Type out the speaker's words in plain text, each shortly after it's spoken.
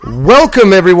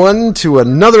Welcome everyone to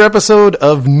another episode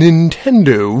of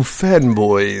Nintendo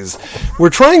Fanboys. We're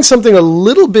trying something a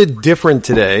little bit different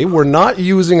today. We're not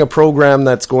using a program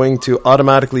that's going to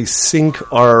automatically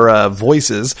sync our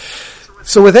voices.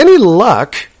 So with any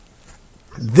luck,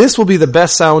 this will be the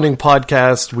best sounding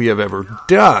podcast we have ever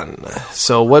done.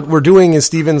 So what we're doing is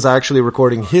Steven's actually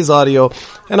recording his audio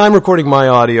and I'm recording my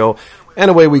audio. And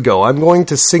away we go. I'm going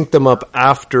to sync them up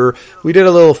after. We did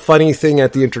a little funny thing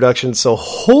at the introduction, so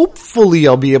hopefully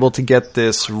I'll be able to get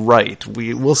this right.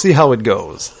 We'll see how it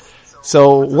goes.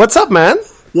 So, what's up, man?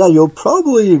 Yeah, you'll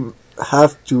probably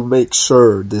have to make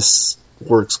sure this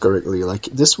works correctly. Like,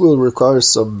 this will require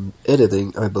some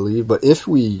editing, I believe, but if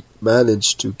we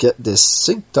manage to get this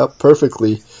synced up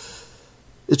perfectly,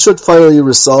 it should finally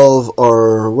resolve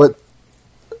what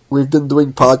we've been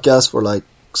doing podcasts for like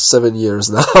 7 years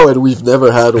now, and we've never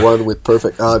had one with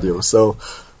perfect audio. So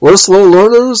we're slow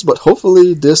learners, but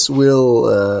hopefully this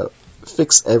will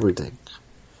fix everything.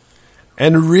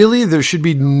 And really, there should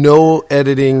be no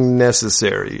editing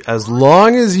necessary. As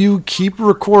long as you keep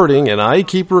recording, and I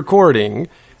keep recording,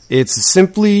 it's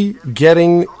simply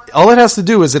getting... All it has to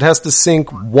do is it has to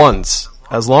sync once.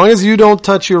 As long as you don't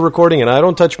touch your recording and I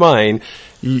don't touch mine,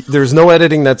 there's no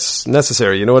editing that's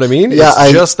necessary. You know what I mean? Yeah,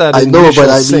 it's just that I know, but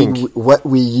I sync. mean, what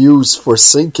we use for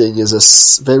syncing is a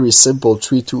very simple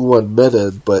 3-2-1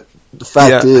 method, but the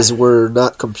fact is we're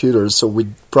not computers, so we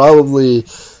probably...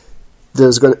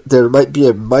 There might be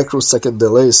a microsecond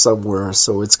delay somewhere,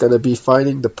 so it's going to be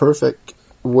finding the perfect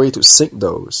way to sync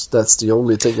those. That's the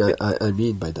only thing I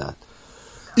mean by that.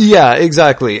 Yeah,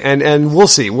 exactly. And we'll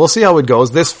see. We'll see how it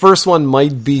goes. This first one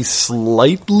might be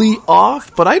slightly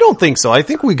off, but I don't think so. I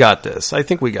think we got this.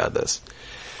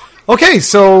 Okay,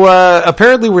 so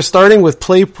apparently we're starting with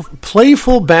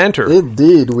playful banter.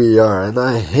 Indeed we are, and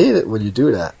I hate it when you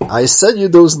do that. I sent you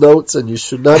those notes and you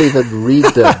should not even read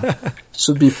them.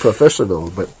 Should be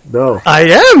professional, but no.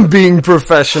 I am being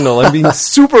professional. I'm being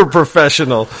super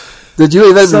professional. Did you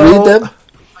even read them?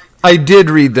 I did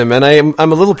read them, and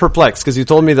I'm a little perplexed because you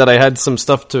told me that I had some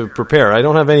stuff to prepare. I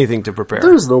don't have anything to prepare.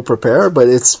 There's no prepare, but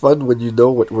it's fun when you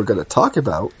know what we're going to talk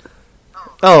about.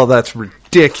 Oh, that's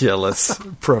ridiculous.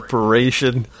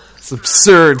 Preparation. It's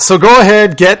absurd. So go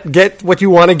ahead, get what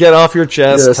you want to get off your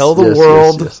chest. Yes, tell the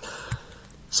world. Yes.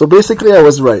 So basically I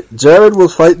was right. Jared will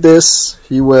fight this.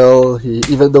 He will.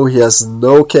 Even though he has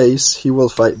no case, he will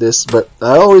fight this. But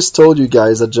I always told you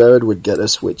guys that Jared would get a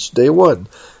Switch day one.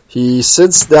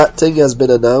 Since that thing has been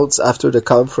announced after the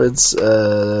conference,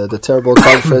 the terrible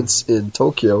conference in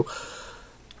Tokyo,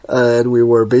 and we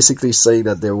were basically saying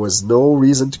that there was no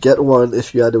reason to get one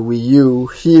if you had a Wii U,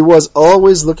 he was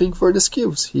always looking for an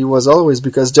excuse.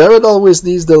 Because Jared always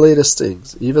needs the latest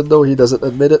things. Even though he doesn't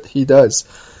admit it, he does.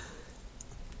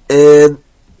 And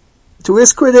to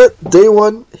his credit, day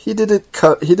one, he didn't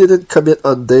commit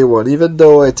on day one, even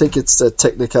though I think it's a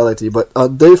technicality. But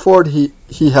on day 4,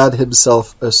 he had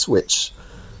himself a Switch.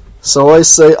 So I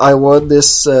say I won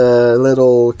this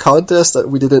little contest that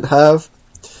we didn't have.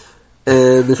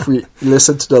 And if we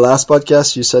listen to the last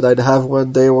podcast, you said I'd have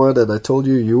one day one, and I told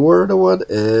you were the one,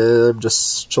 and I'm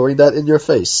just showing that in your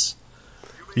face.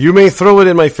 You may throw it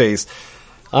in my face.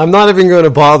 I'm not even going to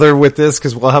bother with this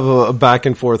because we'll have a back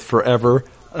and forth forever.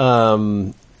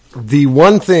 The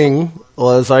one thing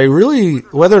was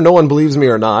whether no one believes me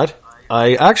or not,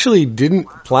 I actually didn't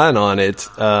plan on it.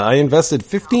 I invested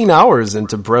 15 hours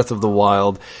into Breath of the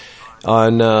Wild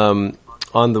on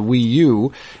the Wii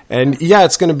U, and yeah,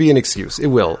 it's going to be an excuse. It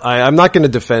will. I'm not going to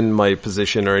defend my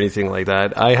position or anything like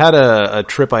that. I had a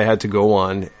trip I had to go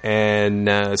on,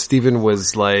 and Steven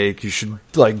was like, you should,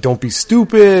 don't be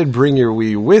stupid, bring your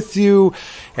Wii with you.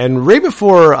 And right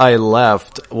before I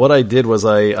left, what I did was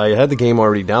I had the game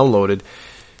already downloaded,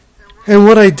 and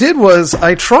what I did was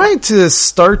I tried to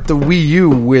start the Wii U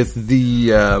with the,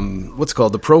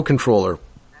 the Pro Controller,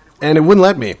 and it wouldn't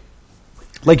let me.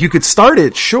 You could start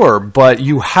it, sure, but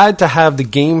you had to have the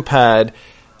gamepad,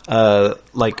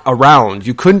 around.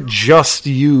 You couldn't just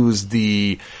use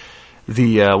the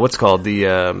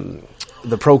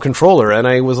Pro Controller. And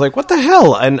I was like, what the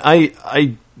hell? And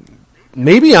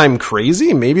maybe I'm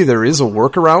crazy. Maybe there is a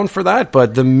workaround for that.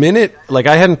 But the minute,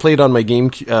 I hadn't played on my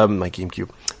gamepad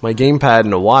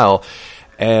in a while,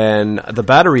 and the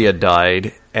battery had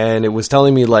died, and it was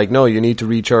telling me, no, you need to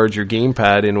recharge your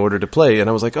gamepad in order to play. And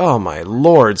I was like, oh my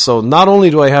lord. So not only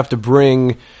do I have to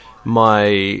bring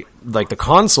my, the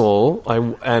console, I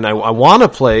want to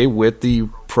play with the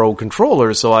Pro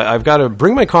Controller, so I've got to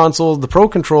bring my console, the Pro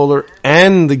Controller,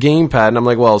 and the gamepad. And I'm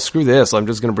like, well, screw this. I'm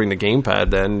just going to bring the gamepad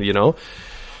then,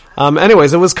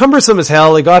 Anyways, it was cumbersome as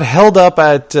hell. It got held up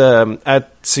at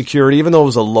security, even though it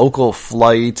was a local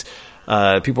flight.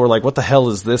 People were like, what the hell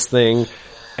is this thing?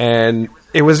 And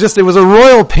it was a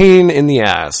royal pain in the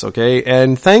ass, okay?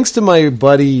 And thanks to my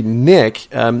buddy Nick,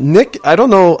 I don't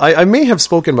know, I may have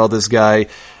spoken about this guy,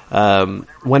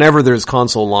 whenever there's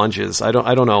console launches. I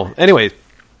don't know. Anyway,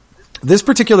 this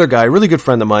particular guy, really good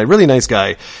friend of mine, really nice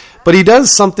guy, but he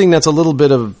does something that's a little bit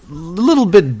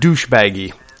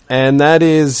douchebaggy. And that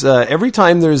is, every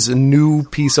time there's a new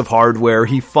piece of hardware,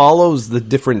 he follows the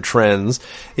different trends.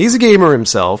 He's a gamer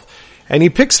himself, and he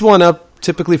picks one up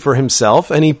typically for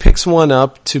himself, and he picks one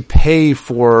up to pay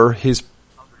for his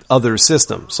other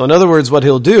system. So in other words, what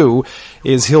he'll do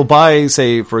is he'll buy,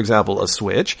 say, for example, a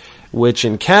Switch, which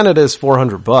in Canada is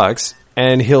 $400,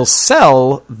 and he'll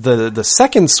sell the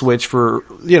second Switch for,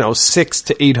 $600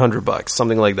 to $800,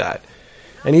 something like that.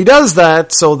 And he does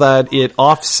that so that it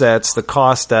offsets the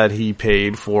cost that he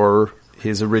paid for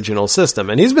his original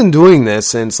system. And he's been doing this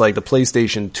since like the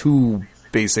PlayStation 2,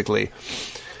 basically.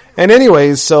 And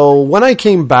anyways, so when I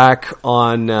came back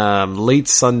on late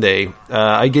Sunday,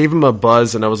 I gave him a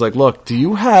buzz and I was like, look, do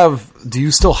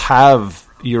you still have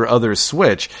your other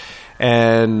Switch?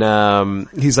 And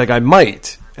he's like, I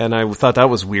might. And I thought that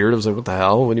was weird. I was like, what the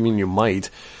hell? What do you mean you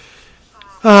might?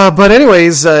 But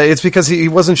anyways, it's because he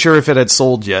wasn't sure if it had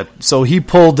sold yet. So he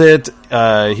pulled it,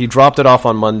 he dropped it off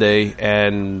on Monday,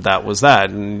 and that was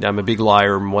that. And I'm a big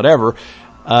liar and whatever.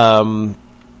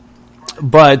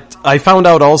 But I found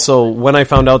out also, when I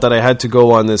found out that I had to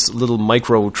go on this little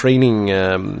micro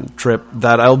training trip,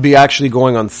 that I'll be actually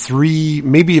going on 3,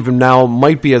 maybe even now,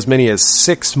 might be as many as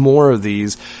 6 more of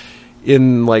these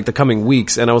in like the coming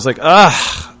weeks. And I was like,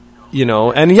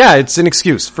 and yeah, it's an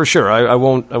excuse for sure. I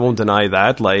won't deny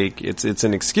that. Like it's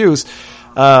an excuse.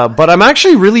 But I'm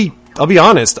actually really, I'll be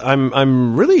honest,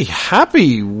 I'm really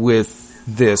happy with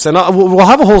this. And we'll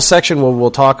have a whole section where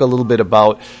we'll talk a little bit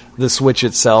about the Switch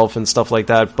itself and stuff like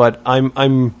that. But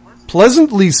I'm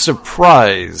pleasantly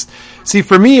surprised. See,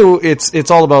 for me,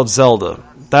 it's all about Zelda.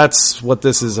 That's what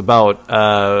this is about.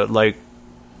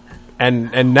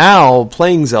 And now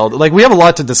playing Zelda, like we have a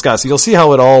lot to discuss. You'll see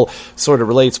how it all sort of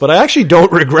relates, but I actually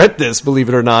don't regret this, believe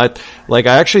it or not. Like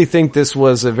I actually think this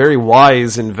was a very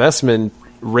wise investment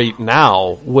right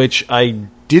now, which I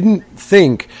didn't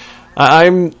think.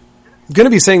 I'm going to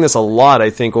be saying this a lot,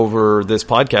 I think, over this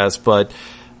podcast, but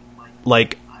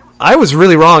like I was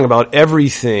really wrong about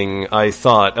everything I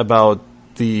thought about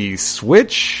the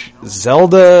Switch,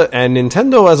 Zelda, and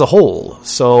Nintendo as a whole.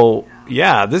 So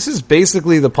yeah, this is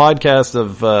basically the podcast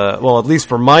of, at least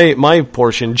for my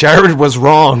portion, Jared was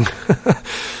wrong.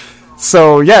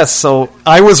 So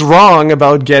I was wrong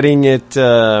about getting it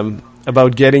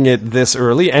this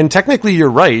early. And technically you're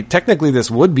right. Technically this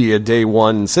would be a day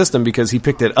one system because he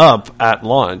picked it up at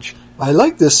launch. I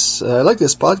like this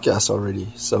podcast already.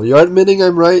 So you're admitting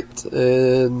I'm right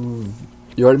and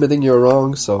you're admitting you're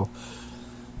wrong. So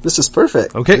this is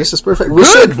perfect. Okay. This is perfect. We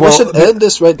should end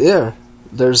this right there.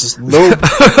 There's no...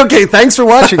 Okay, thanks for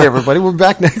watching, everybody. We'll be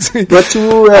back next week. But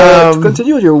to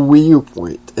continue on your Wii U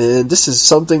point, and this is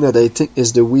something that I think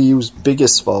is the Wii U's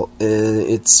biggest fault and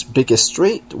its biggest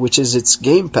strength, which is its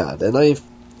gamepad. And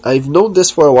I've known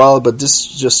this for a while, but this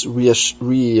just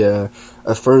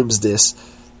reaffirms this.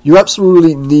 You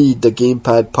absolutely need the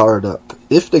gamepad powered up.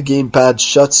 If the gamepad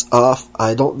shuts off,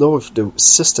 I don't know if the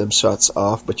system shuts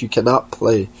off, but you cannot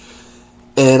play.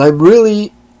 And I'm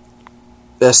really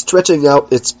stretching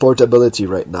out its portability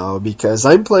right now because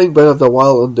I'm playing Breath of the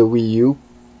Wild on the Wii U.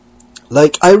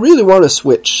 Like, I really want a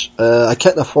Switch. I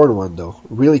can't afford one though.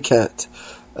 Really can't.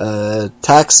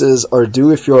 Taxes are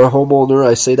due if you're a homeowner.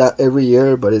 I say that every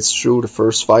year, but it's true. The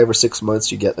first 5 or 6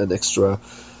 months you get an extra.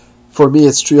 For me,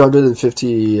 it's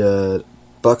 $350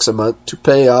 a month to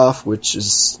pay off, which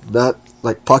is not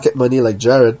like pocket money like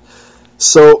Jared.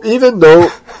 So even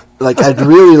though, like, I'd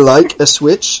really like a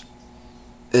Switch,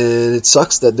 and it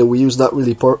sucks that the Wii U is not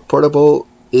really portable.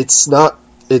 It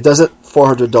doesn't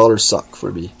 $400 suck for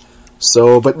me.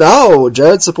 So, but now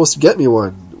Jared's supposed to get me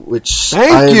one, which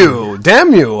Thank you.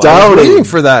 Damn you. I was waiting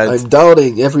for that. I'm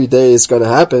doubting every day it's going to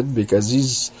happen because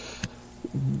he's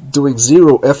doing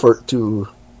zero effort to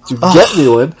get me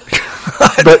one.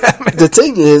 But the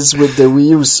thing is with the Wii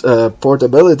U's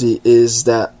portability is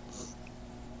that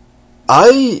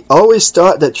I always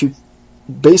thought that you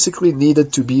basically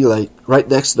needed to be like right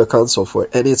next to the console for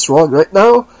it, and it's wrong. Right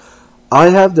now I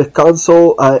have the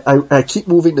console, I keep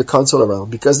moving the console around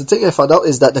because the thing I found out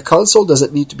is that the console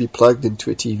doesn't need to be plugged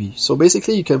into a TV. So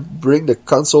basically you can bring the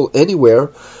console anywhere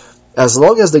as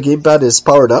long as the gamepad is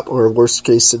powered up, or worst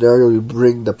case scenario, you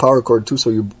bring the power cord too, so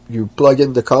you plug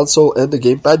in the console and the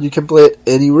gamepad, you can play it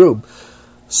any room.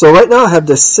 So right now I have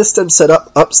the system set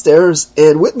up upstairs,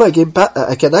 and with my gamepad,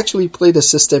 I can actually play the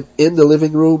system in the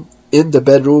living room, in the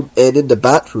bedroom, and in the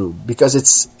bathroom, because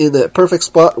it's in a perfect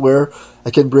spot where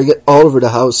I can bring it all over the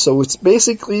house. So it's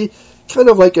basically kind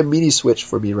of like a mini Switch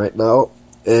for me right now,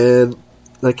 and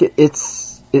like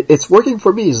it's working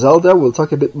for me. Zelda, we'll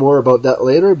talk a bit more about that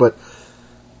later, but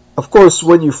of course,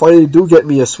 when you finally do get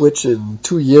me a Switch in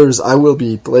 2 years, I will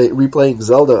be replaying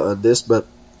Zelda on this, but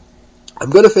I'm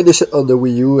going to finish it on the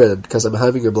Wii U and because I'm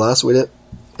having a blast with it,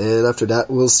 and after that,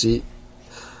 we'll see.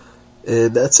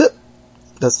 And that's it.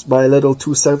 That's my little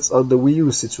 2 cents on the Wii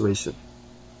U situation.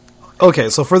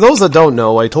 Okay, so for those that don't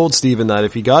know, I told Steven that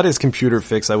if he got his computer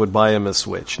fixed, I would buy him a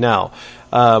Switch. Now,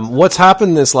 what's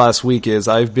happened this last week is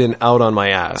I've been out on my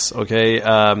ass, okay?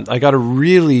 I got a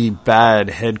really bad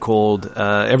head cold.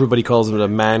 Everybody calls it a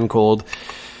man cold.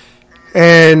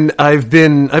 And I've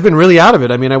been really out of it.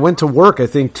 I mean, I went to work, I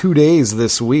think, 2 days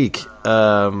this week.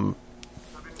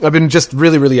 I've been just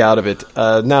really, really out of it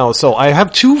now. So I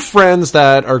have 2 friends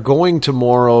that are going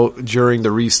tomorrow during the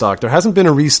restock. There hasn't been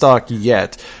a restock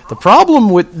yet. The problem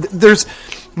with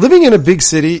living in a big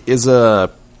city is a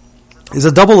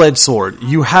double-edged sword.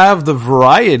 You have the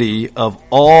variety of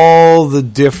all the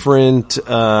different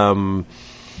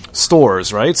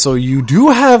stores, right? So you do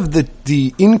have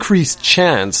the increased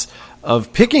chance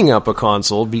of picking up a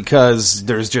console because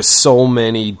there's just so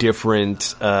many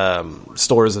different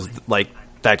stores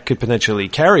that could potentially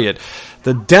carry it.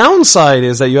 The downside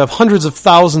is that you have hundreds of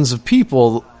thousands of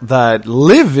people that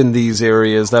live in these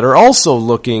areas that are also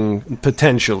looking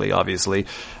potentially, obviously,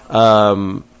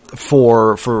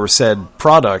 for said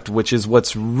product, which is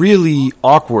what's really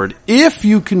awkward. If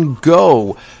you can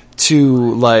go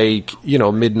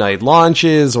to midnight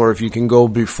launches, or if you can go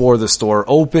before the store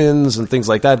opens and things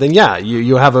like that, then yeah,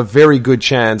 you have a very good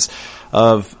chance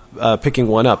of picking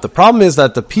one up. The problem is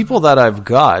that the people that I've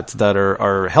got that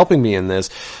are helping me in this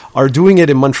are doing it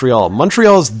in Montreal.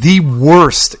 Montreal is the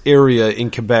worst area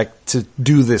in Quebec to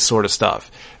do this sort of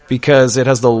stuff because it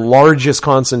has the largest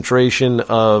concentration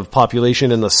of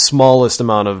population in the smallest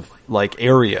amount of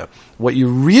area. What you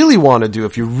really want to do,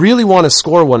 if you really want to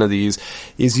score one of these,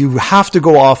 is you have to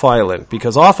go off island,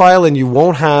 because off island you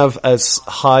won't have as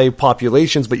high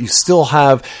populations, but you still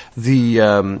have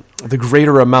the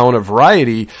greater amount of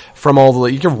variety from all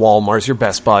your Walmarts, your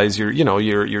Best Buys, your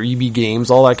EB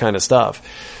Games, all that kind of stuff.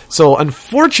 So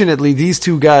unfortunately, these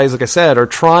 2 guys, like I said, are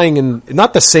trying in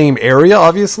not the same area.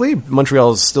 Obviously,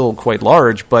 Montreal is still quite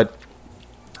large, but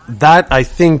that, I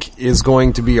think, is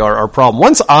going to be our problem.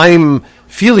 Once I'm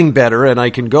feeling better and I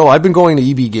can go, I've been going to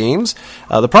EB Games.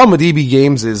 The problem with EB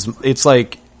Games is it's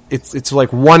like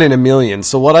 1 in a million.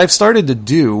 So what I've started to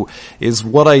do is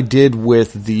what I did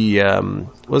with the,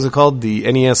 what is it called?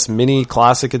 The NES Mini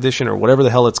Classic Edition, or whatever the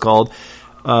hell it's called.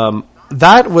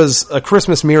 That was a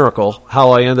Christmas miracle,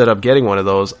 how I ended up getting one of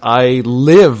those. I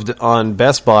lived on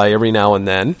Best Buy every now and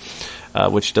then,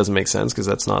 which doesn't make sense because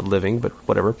that's not living, but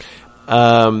whatever.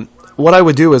 What I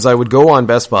would do is I would go on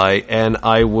Best Buy and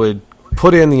I would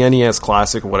put in the NES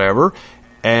Classic or whatever,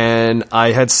 and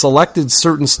I had selected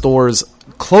certain stores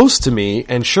close to me,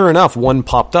 and sure enough, one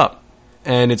popped up.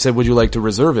 And it said, would you like to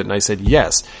reserve it? And I said,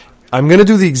 yes. I'm going to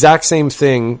do the exact same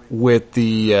thing with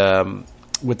the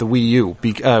Wii U,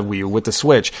 with the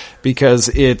Switch, because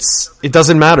it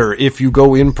doesn't matter if you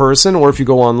go in person or if you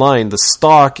go online. The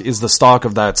stock is the stock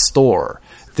of that store.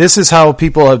 This is how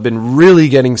people have been really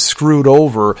getting screwed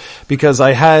over, because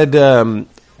I had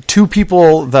 2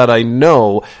 people that I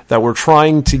know that were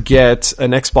trying to get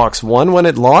an Xbox One when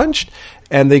it launched,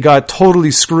 and they got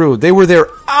totally screwed. They were there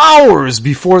hours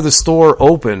before the store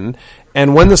opened,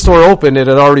 and when the store opened, it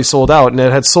had already sold out, and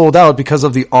it had sold out because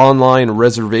of the online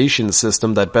reservation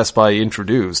system that Best Buy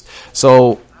introduced.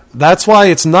 So that's why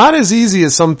it's not as easy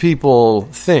as some people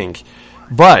think.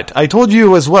 But I told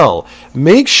you as well,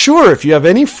 make sure if you have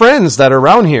any friends that are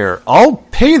around here, I'll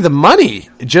pay the money.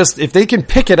 Just if they can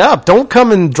pick it up, don't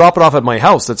come and drop it off at my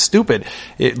house. That's stupid.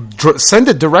 Send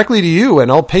it directly to you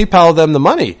and I'll PayPal them the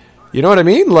money. You know what I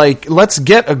mean? Let's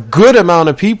get a good amount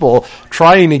of people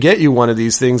trying to get you one of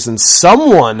these things, and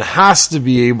someone has to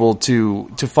be able to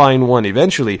find one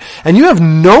eventually. And you have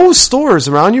no stores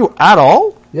around you at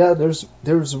all? Yeah,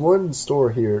 there's one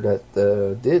store here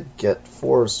that did get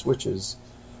 4 Switches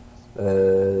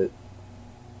that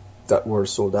were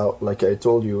sold out. Like I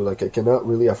told you, I cannot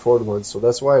really afford one, so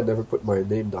that's why I never put my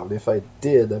name down. If I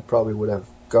did, I probably would have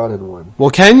gotten one. Well,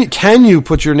 can you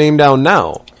put your name down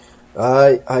now?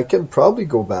 I can probably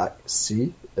go back,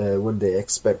 see, when they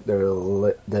expect their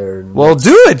Well,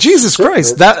 do it, Jesus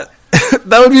Christ! That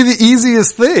would be the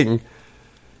easiest thing.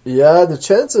 Yeah, the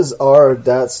chances are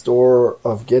that store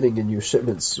of getting a new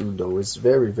shipment soon, though, is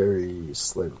very, very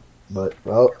slim. But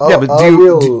I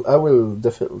will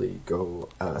definitely go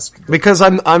ask them. Because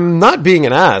I'm not being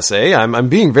an ass, eh? I'm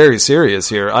being very serious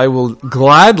here. I will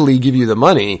gladly give you the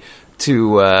money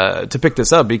to pick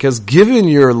this up, because given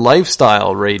your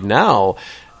lifestyle right now,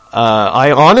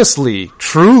 I honestly,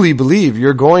 truly believe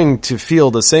you're going to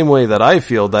feel the same way that I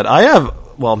feel. That I have.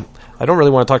 Well, I don't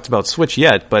really want to talk about Switch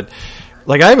yet, but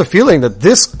like I have a feeling that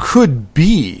this could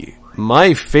be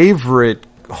my favorite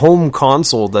home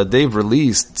console that they've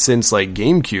released since like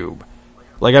GameCube.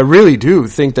 Like I really do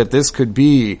think that this could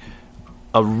be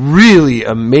a really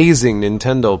amazing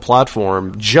Nintendo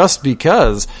platform, just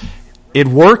because it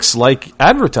works like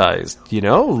advertised, you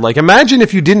know? Like imagine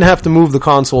if you didn't have to move the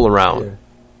console around. Yeah.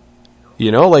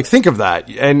 You know, like think of that.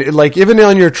 And like even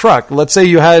on your truck, let's say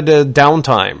you had a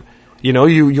downtime. You know,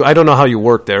 you I don't know how you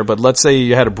work there, but let's say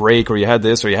you had a break or you had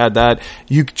this or you had that.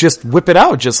 You just whip it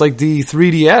out just like the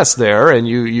 3DS there, and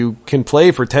you can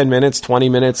play for 10 minutes, 20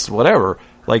 minutes, whatever.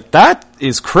 Like that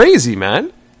is crazy,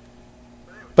 man.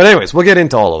 But anyways, we'll get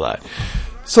into all of that.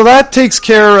 So that takes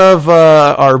care of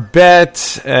our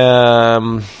bet.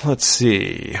 Let's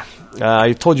see.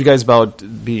 I told you guys about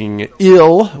being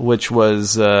ill, which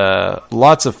was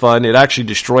lots of fun. It actually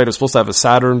destroyed. I was supposed to have a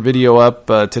Saturn video up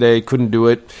today. Couldn't do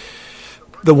it.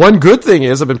 The one good thing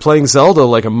is I've been playing Zelda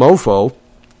like a mofo,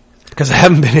 because I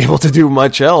haven't been able to do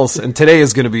much else. And today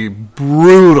is going to be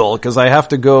brutal, because I have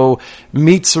to go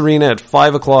meet Serena at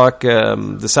 5 o'clock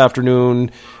this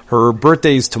afternoon. Her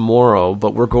birthday's tomorrow,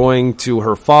 but we're going to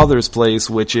her father's place,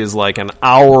 which is like an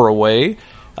hour away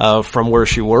from where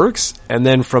she works. And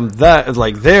then from that,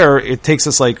 like there, it takes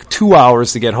us like 2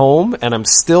 hours to get home, and I'm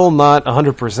still not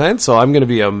 100%, so I'm going to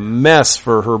be a mess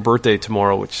for her birthday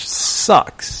tomorrow, which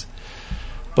sucks.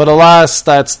 But alas,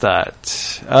 that's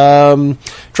that.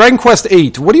 Dragon Quest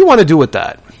VIII, what do you want to do with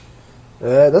that?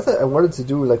 That I wanted to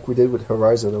do like we did with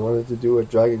Horizon. I wanted to do a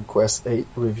Dragon Quest VIII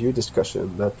review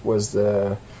discussion. That was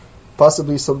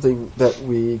possibly something that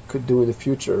we could do in the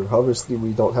future. Obviously,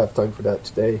 we don't have time for that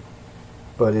today,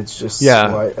 but it's just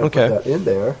why I put that in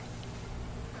there.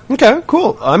 Okay,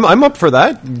 cool. I'm up for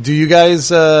that. Do you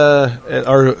guys,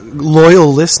 our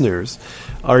loyal listeners,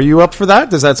 are you up for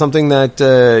that? Is that something that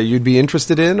you'd be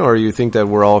interested in, or you think that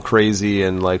we're all crazy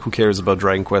and like who cares about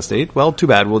Dragon Quest VIII? Well, too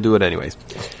bad. We'll do it anyways.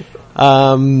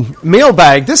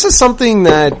 Mailbag. This is something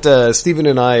that Stephen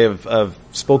and I have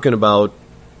spoken about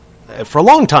for a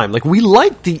long time. Like we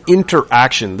like the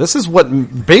interaction. This is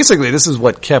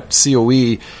what kept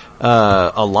COE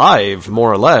alive,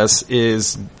 more or less.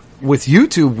 Is with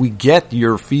YouTube we get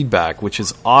your feedback, which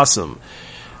is awesome.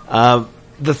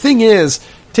 The thing is,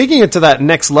 taking it to that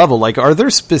next level, like, are there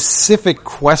specific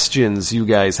questions you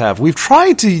guys have? We've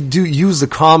tried to use the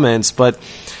comments, but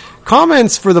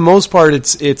comments for the most part,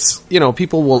 it's you know,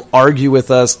 people will argue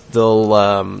with us,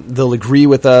 they'll agree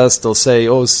with us, they'll say,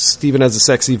 oh, Stephen has a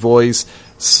sexy voice,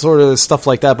 sort of stuff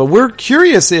like that. But we're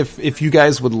curious if you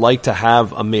guys would like to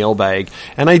have a mailbag.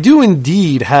 And I do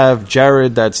indeed have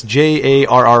Jarrod, that's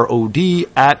JARROD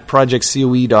at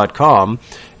projectcoe.com.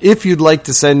 If you'd like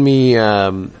to send me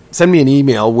an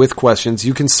email with questions,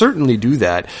 you can certainly do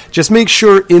that. Just make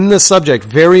sure in the subject,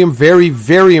 very, very,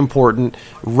 very important,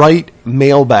 write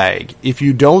mailbag. If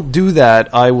you don't do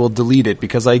that, I will delete it,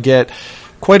 because I get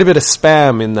quite a bit of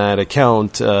spam in that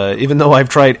account, even though I've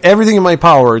tried everything in my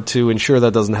power to ensure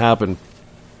that doesn't happen,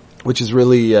 which is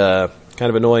really kind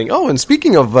of annoying. Oh, and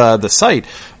speaking of the site,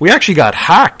 we actually got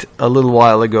hacked a little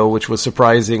while ago, which was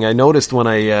surprising. I noticed when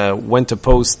I went to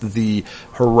post the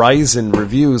Horizon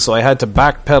review, so I had to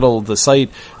backpedal the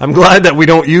site. I'm glad that we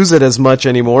don't use it as much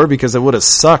anymore, because it would have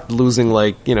sucked losing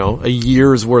like, you know, a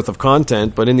year's worth of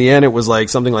content. But in the end, it was like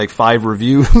something like 5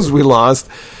 reviews we lost.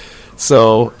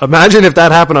 So imagine if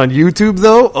that happened on YouTube,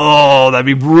 though. Oh, that'd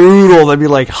be brutal. That'd be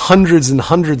like hundreds and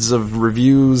hundreds of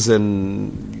reviews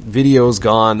and videos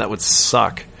gone. That would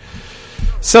suck.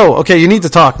 So, okay, you need to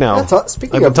talk now.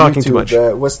 Speaking of talking YouTube, too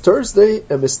much. Was Thursday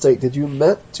a mistake? Did you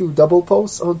meant to double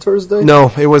post on Thursday?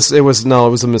 No, it was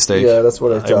a mistake. Yeah, that's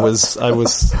what I thought. I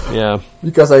was, yeah.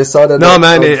 Because I saw that. No,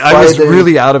 man, I was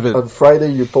really out of it. On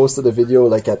Friday, you posted a video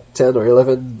like at 10 or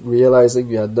 11, realizing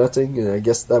you had nothing, and I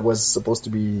guess that was supposed to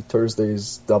be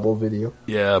Thursday's double video.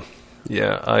 Yeah.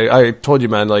 Yeah, I told you,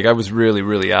 man, like, I was really,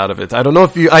 really out of it. I don't know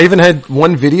if I even had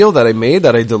one video that I made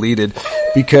that I deleted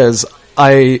because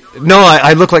I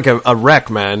look like a wreck,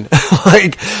 man.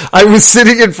 Like, I was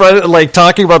sitting in front, like,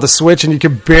 talking about the Switch, and you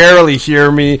could barely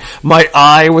hear me. My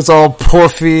eye was all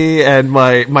puffy, and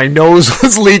my nose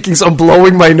was leaking, so I'm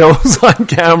blowing my nose on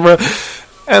camera.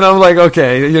 And I'm like,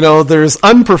 okay, you know, there's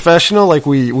unprofessional, like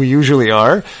we usually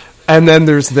are, and then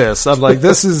there's this. I'm like,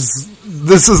 this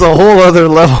is a whole other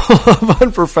level of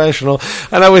unprofessional.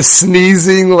 And I was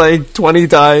sneezing like 20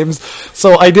 times.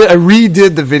 So I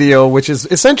redid the video, which is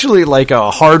essentially like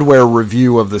a hardware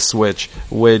review of the Switch,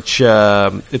 which,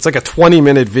 it's like a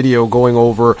 20-minute video going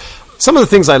over some of the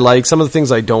things I like, some of the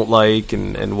things I don't like,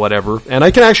 and whatever. And I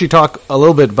can actually talk a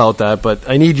little bit about that, but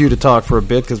I need you to talk for a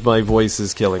bit because my voice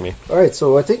is killing me. Alright,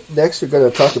 so I think next you're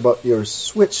going to talk about your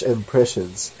Switch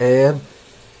impressions. And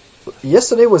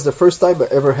yesterday was the first time I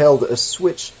ever held a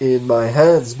Switch in my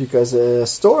hands because a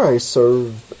store I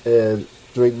served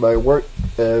during my work,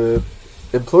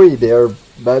 employee there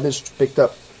managed to pick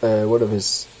up one of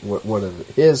his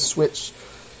Switch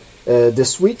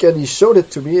this week, and he showed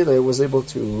it to me, and I was able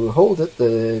to hold it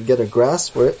and get a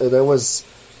grasp for it, and I was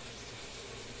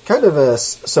kind of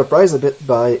surprised a bit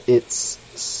by its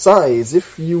size.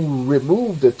 If you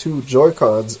remove the two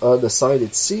Joy-Cons on the side,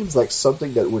 it seems like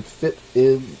something that would fit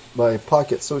in my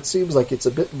pocket, so it seems like it's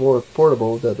a bit more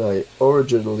portable than I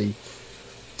originally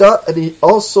thought. And he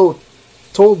also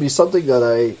told me something that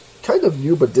I kind of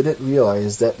knew but didn't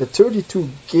realize, that the 32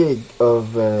 gig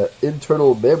of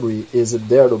internal memory is in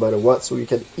there no matter what, so you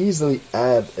can easily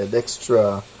add an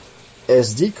extra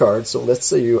SD card. So let's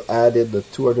say you add in the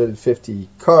 250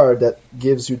 card, that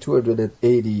gives you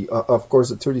 280. Of course,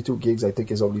 the 32 gigs I think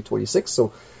is only 26,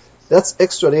 so that's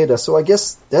extra data. So I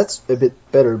guess that's a bit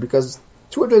better, because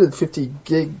 250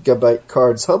 gigabyte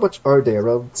cards, how much are they?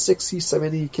 Around 60,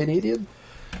 70 Canadian?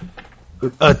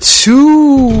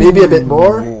 Maybe a bit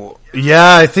more?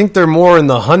 Yeah, I think they're more in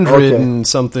the 100 and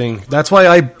something. That's why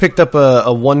I picked up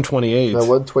a 128. A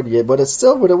 128, but it's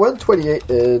still with a 128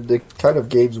 and the kind of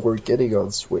games we're getting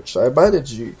on Switch. I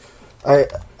imagine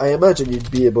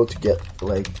you'd be able to get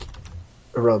like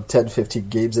around 10-15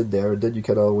 games in there, and then you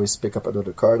can always pick up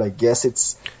another card. I guess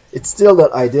it's still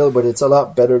not ideal, but it's a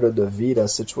lot better than the Vita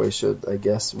situation, I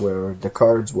guess, where the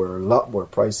cards were a lot more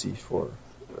pricey for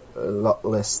a lot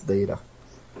less data.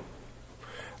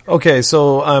 Okay,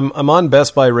 so I'm on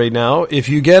Best Buy right now. If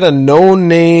you get a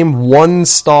no-name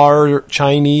 1-star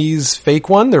Chinese fake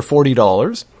one, they're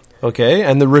 $40. Okay,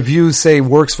 and the reviews say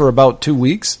works for about 2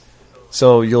 weeks,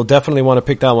 so you'll definitely want to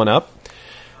pick that one up.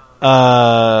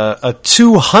 A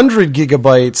 200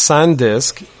 gigabyte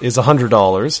SanDisk is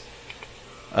 $100.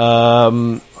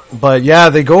 But yeah,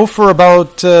 they go for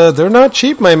about, they're not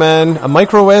cheap, my man. A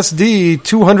micro SD,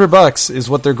 $200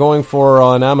 is what they're going for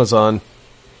on Amazon.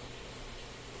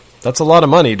 That's a lot of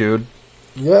money, dude.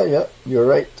 Yeah, you're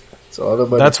right. It's a lot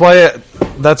of money. That's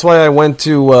why I went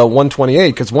to 128,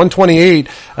 because 128,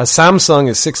 a Samsung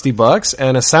is $60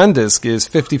 and a SanDisk is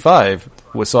 $55.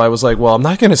 So I was like, well, I'm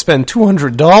not going to spend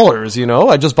 $200, you know?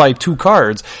 I just buy 2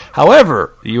 cards.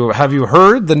 However, have you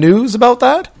heard the news about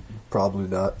that? Probably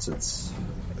not, since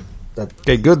that.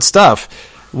 Okay, good stuff.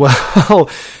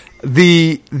 Well,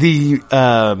 the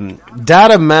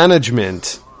data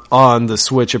management on the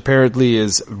Switch apparently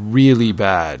is really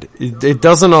bad. It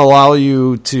doesn't allow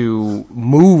you to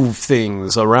move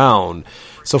things around.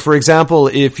 So for example,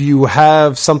 if you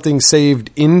have something saved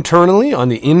internally on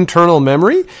the internal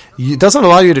memory, it doesn't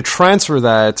allow you to transfer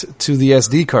that to the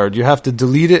SD card. You have to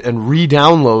delete it and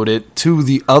re-download it to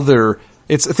the other.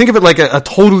 Think of it like a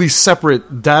totally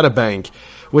separate data bank,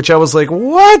 which I was like,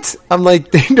 what? I'm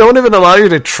like, they don't even allow you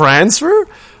to transfer?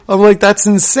 I'm like, that's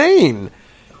insane.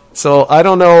 So I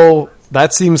don't know,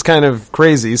 that seems kind of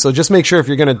crazy. So just make sure if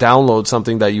you're going to download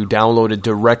something that you download it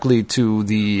directly to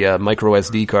the micro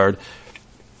SD card.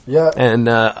 Yeah. And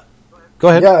go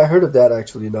ahead. Yeah, I heard of that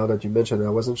actually now that you mentioned it.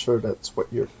 I wasn't sure that's what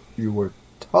you were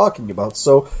talking about.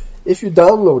 So if you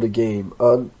download a game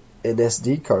on an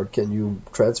SD card, can you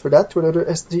transfer that to another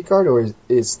SD card, or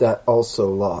is that also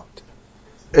locked?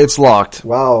 It's locked.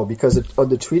 Wow, because on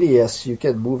the 3DS you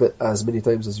can move it as many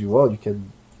times as you want. You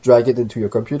can drag it into your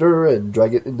computer and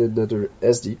drag it into another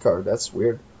SD card. That's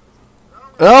weird.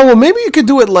 Oh, well, maybe you could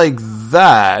do it like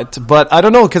that, but I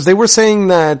don't know, because they were saying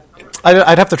that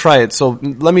I'd have to try it. So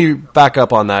let me back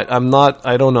up on that.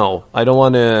 I don't know. I don't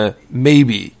want to,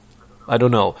 maybe. I don't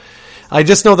know. I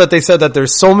just know that they said that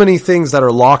there's so many things that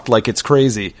are locked like it's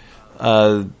crazy.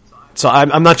 So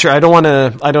I'm not sure. I don't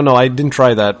know. I didn't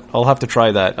try that. I'll have to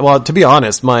try that. Well, to be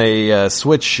honest, my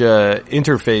Switch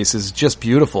interface is just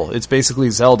beautiful. It's basically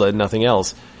Zelda and nothing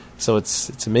else. So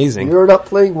it's amazing. You're not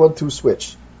playing 1-2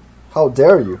 Switch. How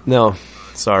dare you? No,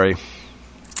 sorry.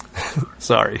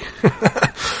 Sorry.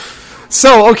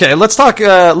 So, okay, let's talk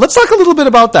a little bit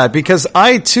about that, because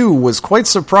I too was quite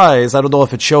surprised. I don't know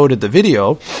if it showed at the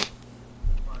video,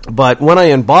 but when I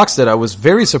unboxed it, I was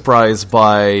very surprised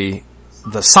by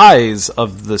the size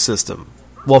of the system.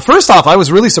 Well, first off, I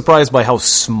was really surprised by how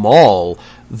small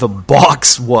the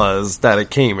box was that it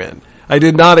came in. I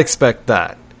did not expect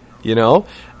that, you know?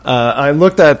 I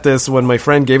looked at this when my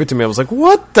friend gave it to me. I was like,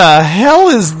 what the hell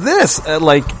is this?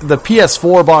 Like, the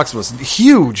PS4 box was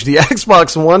huge. The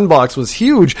Xbox One box was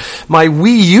huge. My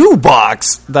Wii U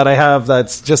box that I have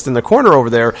that's just in the corner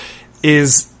over there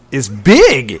is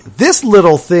big. This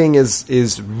little thing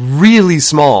is really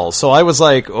small. So I was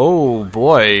like, oh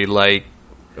boy, like,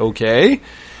 okay.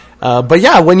 But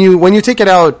yeah, when you take it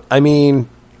out, I mean,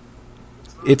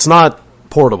 it's not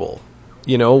portable.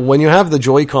 You know, when you have the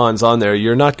Joy-Cons on there,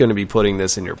 you're not going to be putting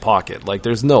this in your pocket. Like,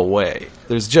 there's no way.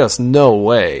 There's just no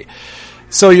way.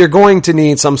 So you're going to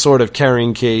need some sort of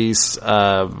carrying case,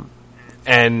 and,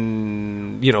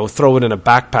 you know, throw it in a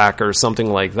backpack or something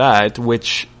like that,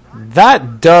 which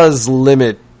that does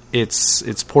limit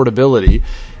its portability.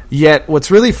 Yet, what's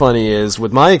really funny is,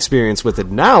 with my experience with it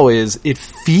now, is it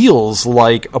feels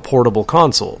like a portable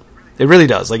console. It really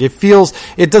does. Like, this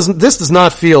does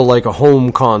not feel like a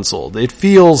home console. It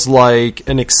feels like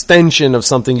an extension of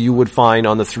something you would find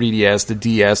on the 3DS, the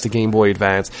DS, the Game Boy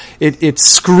Advance. It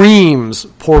screams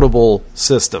portable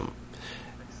system.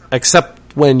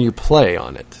 Except when you play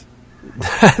on it.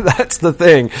 That's the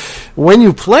thing. When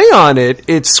you play on it,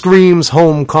 it screams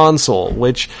home console,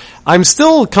 which I'm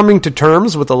still coming to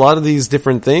terms with a lot of these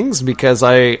different things, because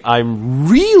I'm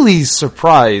really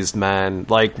surprised, man.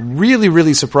 Like, really,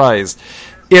 really surprised.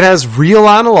 It has real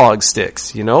analog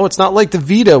sticks, you know? It's not like the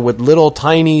Vita with little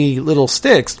tiny little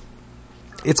sticks.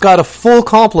 It's got a full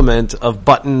complement of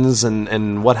buttons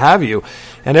and what have you,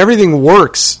 and everything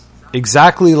works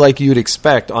exactly like you'd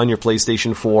expect on your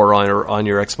PlayStation 4 or on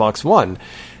your Xbox One.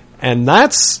 And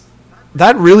that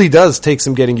really does take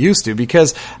some getting used to,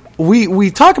 because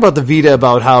we talk about the Vita,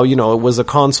 about how, you know, it was a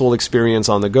console experience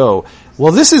on the go.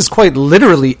 Well, this is quite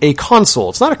literally a console.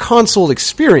 It's not a console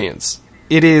experience.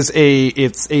 It's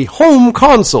a home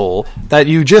console that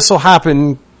you just so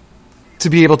happen to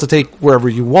be able to take wherever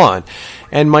you want.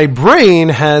 And my brain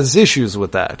has issues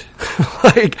with that.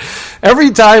 Like,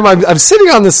 every time I'm sitting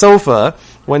on the sofa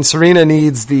when Serena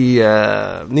needs the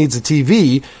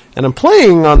TV, and I'm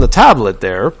playing on the tablet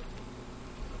there,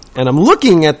 and I'm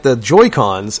looking at the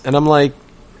Joy-Cons, and I'm like,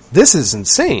 this is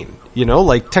insane. You know,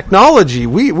 like, technology,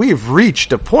 we've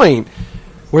reached a point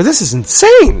where this is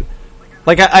insane.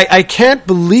 Like, I can't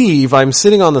believe I'm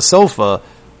sitting on the sofa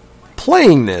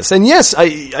playing this. And yes,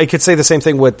 I could say the same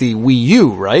thing with the Wii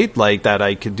U, right? Like, that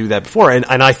I could do that before. And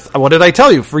what did I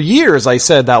tell you? For years, I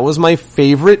said that was my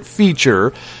favorite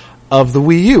feature of the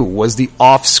Wii U, was the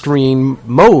off-screen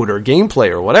mode or gameplay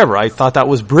or whatever. I thought that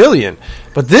was brilliant.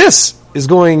 But this is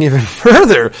going even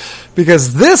further,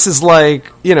 because this is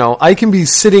like, you know, I can be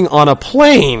sitting on a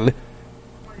plane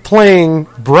playing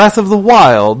Breath of the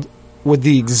Wild with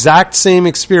the exact same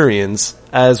experience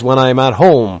as when I'm at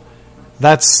home.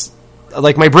 That's,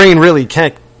 like, my brain really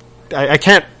can't, I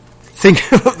can't think,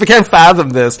 I can't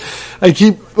fathom this. I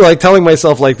keep, like, telling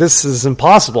myself, like, this is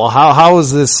impossible. How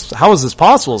is this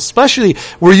possible? Especially,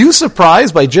 were you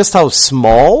surprised by just how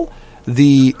small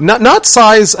not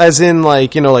size as in,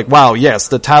 like, you know, like, wow, yes,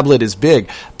 the tablet is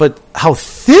big, but how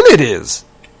thin it is?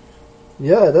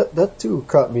 Yeah, that too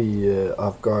caught me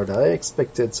off guard. I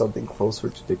expected something closer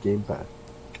to the gamepad.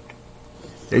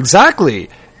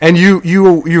 Exactly. And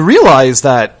you realize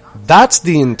that that's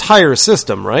the entire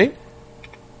system, right?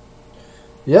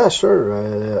 Yeah,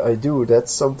 sure. I do.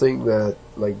 That's something that,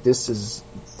 like, this is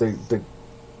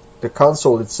the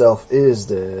console itself is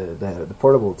the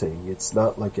portable thing. It's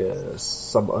not like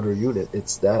some other unit.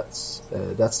 That's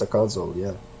the console.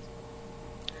 Yeah.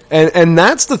 And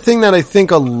that's the thing that I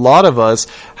think a lot of us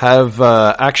have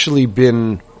actually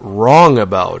been wrong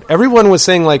about. Everyone was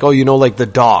saying, like, oh, you know, like the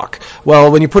dock.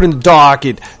 Well, when you put in the dock,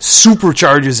 it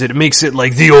supercharges it. It makes it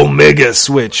like the Omega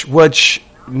Switch, which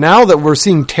now that we're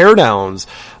seeing teardowns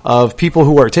of people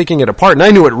who are taking it apart, and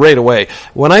I knew it right away.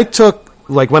 When I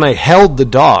held the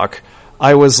dock,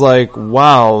 I was like,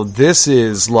 wow, this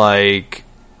is like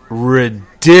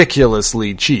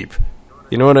ridiculously cheap.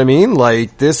 You know what I mean?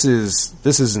 Like, this is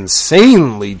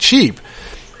insanely cheap.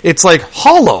 It's like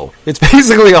hollow. It's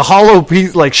basically a hollow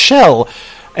piece, like, shell.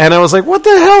 And I was like, what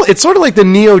the hell? It's sort of like the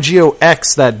Neo Geo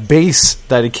X, that base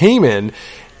that it came in.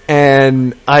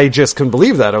 And I just couldn't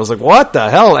believe that. I was like, what the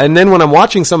hell? And then when I'm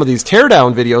watching some of these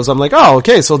teardown videos, I'm like, oh,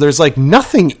 okay, so there's like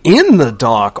nothing in the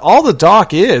dock. All the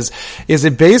dock is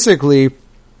it basically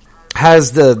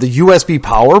has the USB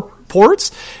power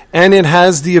ports, and it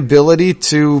has the ability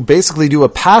to basically do a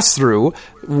pass-through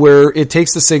where it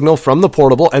takes the signal from the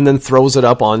portable and then throws it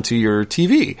up onto your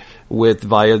TV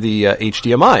via the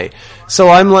HDMI. So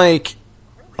I'm like,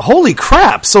 holy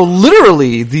crap. So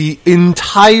literally the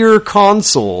entire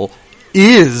console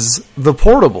is the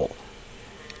portable.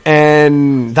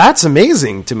 And that's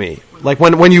amazing to me. Like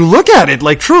when you look at it,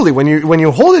 like truly, when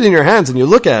you hold it in your hands and you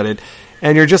look at it,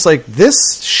 and you're just like,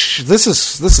 this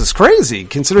is crazy,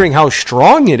 considering how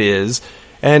strong it is,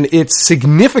 and it's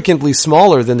significantly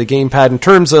smaller than the gamepad in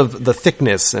terms of the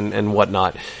thickness and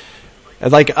whatnot.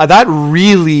 And like that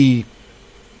really,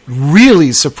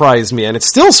 really surprised me, and it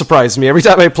still surprises me every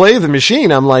time I play the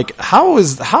machine. I'm like, how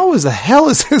the hell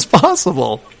is this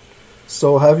possible?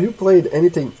 So have you played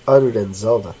anything other than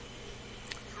Zelda?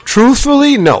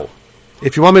 Truthfully, no.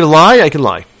 If you want me to lie, I can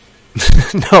lie.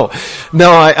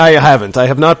 No, I haven't. I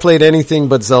have not played anything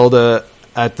but Zelda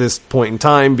at this point in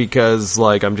time because,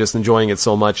 like, I'm just enjoying it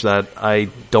so much that I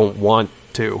don't want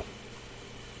to.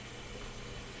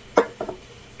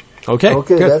 Okay,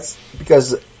 good. That's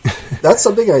because that's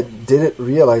something I didn't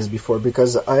realize before,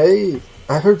 because I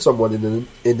heard someone in an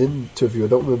interview, I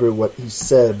don't remember what he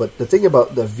said, but the thing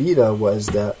about the Vita was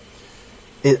that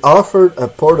it offered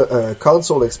a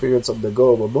console experience on the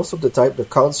go, but most of the time the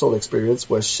console experience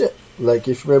was shit. Like,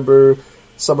 if you remember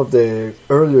some of the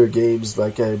earlier games,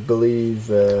 like I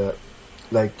believe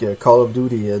Call of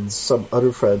Duty and some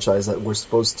other franchise that were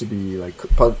supposed to be like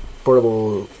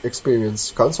portable experience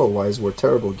console-wise were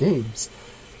terrible games.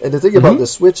 And the thing about the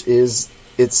Switch is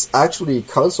it's actually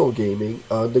console gaming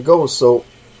on the go, so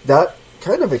that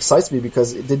kind of excites me,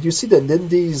 because did you see the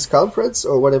Nindies conference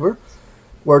or whatever,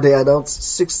 where they announced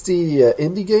 60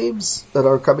 indie games that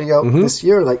are coming out this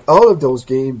year? Like, all of those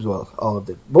games,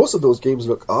 most of those games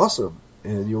look awesome,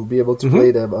 and you'll be able to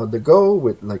play them on the go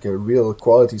with like a real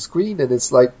quality screen. And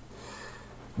it's like,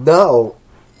 now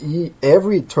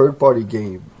every third-party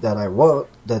game that I want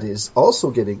that is also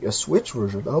getting a Switch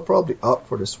version, I'll probably opt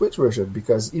for the Switch version,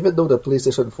 because even though the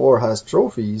PlayStation 4 has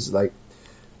trophies, like,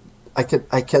 I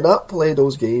cannot play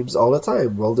those games all the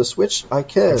time. Well, the Switch, I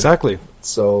can. Exactly.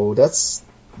 So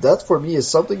that for me is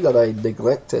something that I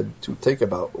neglected to think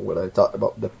about when I thought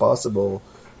about the possible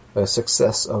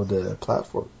success of the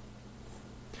platform.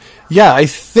 Yeah, I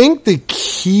think the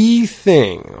key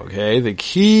thing, the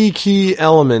key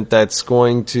element that's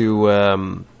going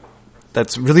to,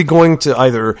 that's really going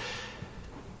to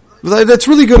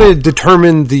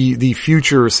determine the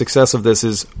future success of this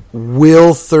is,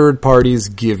 will third parties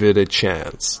give it a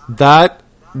chance?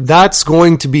 That's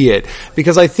going to be it.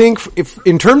 Because I think if,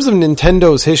 in terms of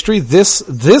Nintendo's history,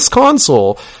 this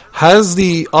console has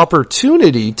the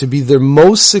opportunity to be the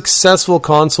most successful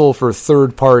console for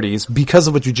third parties because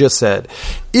of what you just said.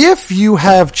 If you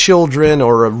have children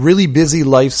or a really busy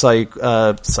life a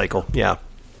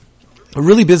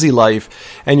really busy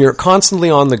life, and you're constantly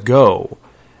on the go,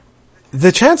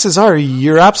 the chances are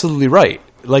you're absolutely right.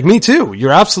 Like me too.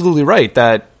 You're absolutely right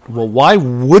that, well, why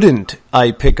wouldn't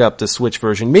I pick up the Switch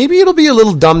version? Maybe it'll be a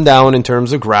little dumbed down in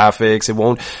terms of graphics. It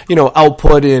won't,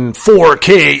 output in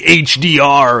 4K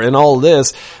HDR and all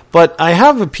this. But I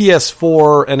have a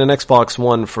PS4 and an Xbox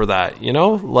One for that,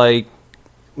 Like,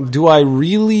 do I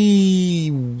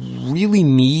really, really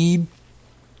need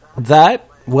that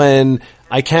when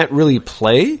I can't really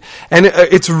play? And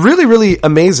it's really, really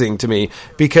amazing to me,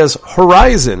 because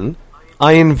Horizon,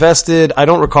 I invested, I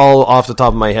don't recall off the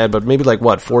top of my head, but maybe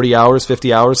 40 hours,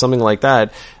 50 hours, something like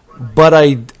that. But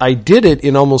I did it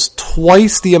in almost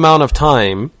twice the amount of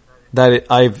time that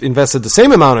I've invested the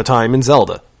same amount of time in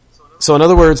Zelda. So in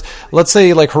other words, let's say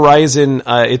Horizon,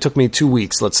 it took me 2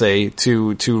 weeks, let's say,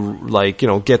 to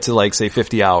get to say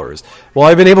 50 hours. Well,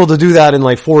 I've been able to do that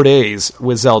in 4 days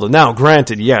with Zelda. Now,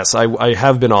 granted, yes, I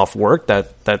have been off work.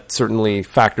 That certainly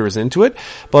factors into it.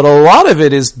 But a lot of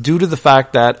it is due to the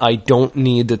fact that I don't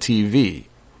need the TV.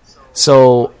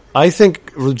 So I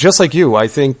think, just like you, I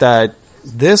think that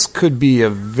this could be a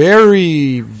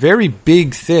very, very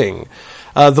big thing.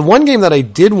 The one game that I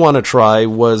did want to try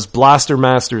was Blaster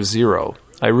Master Zero.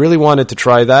 I really wanted to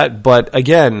try that, but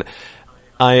again,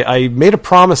 I made a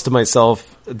promise to myself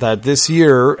that this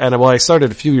year, and I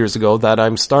started a few years ago, that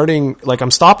I'm stopping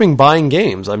buying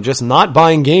games. I'm just not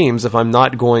buying games if I'm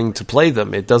not going to play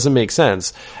them. It doesn't make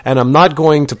sense. And I'm not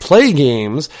going to play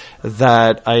games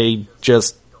that I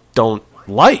just don't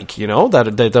like,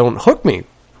 that they don't hook me.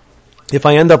 If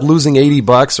I end up losing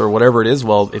 $80 or whatever it is,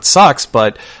 well, it sucks,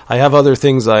 but I have other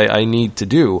things I need to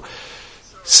do.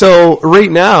 So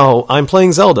right now, I'm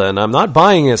playing Zelda, and I'm not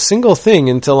buying a single thing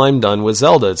until I'm done with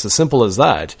Zelda. It's as simple as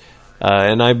that.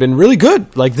 And I've been really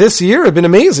good. Like this year, I've been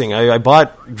amazing. I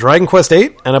bought Dragon Quest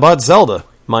VIII and I bought Zelda.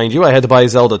 Mind you, I had to buy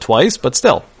Zelda twice, but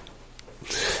still.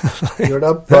 You're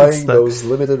not buying those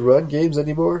limited run games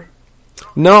anymore?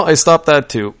 No, I stopped that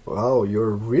too. Wow,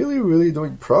 you're really, really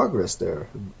doing progress there.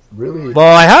 Really.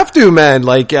 Well, I have to, man.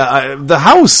 Like, the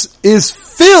house is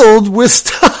filled with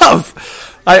stuff.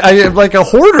 I am like a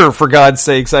hoarder, for God's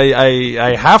sakes.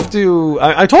 I have to,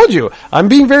 I told you, I'm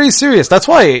being very serious. That's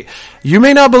why you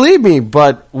may not believe me,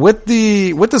 but with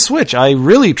the Switch, I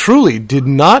really, truly did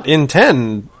not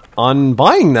intend on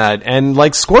buying that. And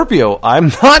like Scorpio,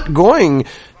 I'm not going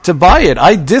to buy it.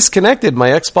 I disconnected my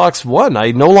Xbox One.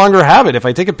 I no longer have it. If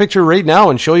I take a picture right now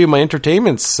and show you my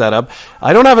entertainment setup,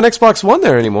 I don't have an Xbox One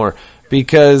there anymore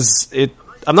because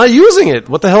I'm not using it.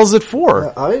 What the hell is it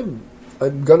for?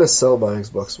 I'm gonna sell my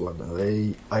Xbox One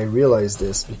now. I realize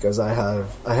this because I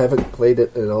haven't played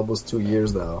it in almost 2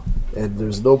 years now, and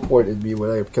there's no point in me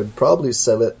when I can probably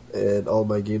sell it and all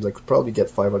my games. I could probably get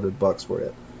 $500 for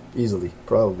it easily,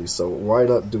 probably. So why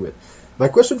not do it? My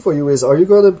question for you is: are you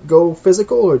gonna go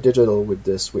physical or digital with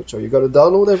this Switch? Are you gonna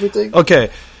download everything? Okay.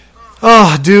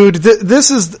 Oh, dude, this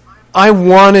is. I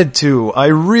wanted to. I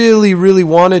really, really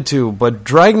wanted to, but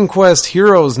Dragon Quest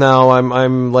Heroes now.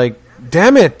 I'm like,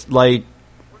 damn it! Like,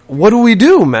 what do we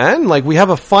do, man? Like, we have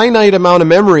a finite amount of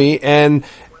memory, and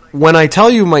when I tell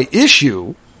you my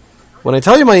issue,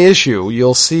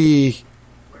 you'll see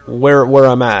where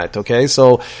I'm at. Okay,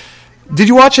 so did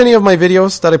you watch any of my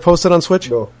videos that I posted on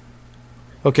Switch? No.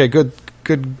 Okay, good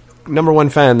number one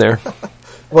fan there.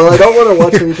 Well, I don't want to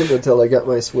watch anything until I get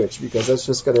my Switch because that's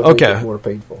just going to make it more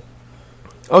painful.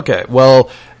 Okay, well,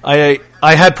 I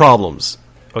had problems.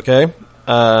 Okay,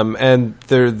 and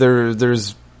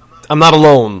there's. I'm not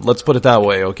alone, let's put it that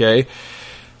way, okay?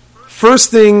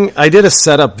 First thing, I did a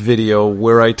setup video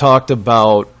where I talked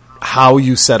about how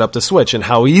you set up the Switch and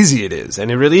how easy it is. And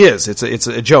it really is. It's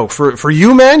a joke. For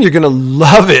you, man, you're gonna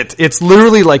love it. It's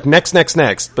literally like next.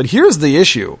 But here's the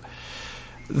issue.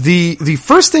 The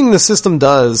first thing the system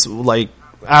does, like,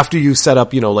 after you set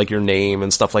up, like your name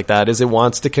and stuff like that, is it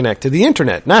wants to connect to the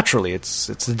internet. Naturally, it's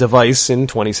a device in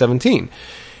 2017.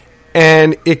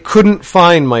 And it couldn't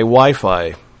find my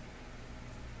Wi-Fi.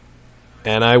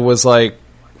 And I was like,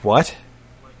 what?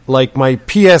 Like my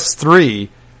PS3,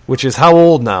 which is how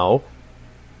old now,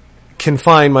 can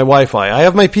find my Wi-Fi. I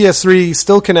have my PS3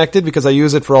 still connected because I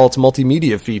use it for all its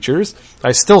multimedia features.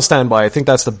 I still stand by. I think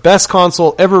that's the best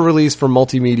console ever released for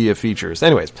multimedia features.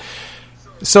 Anyways,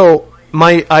 so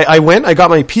I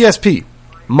got my PSP.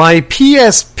 My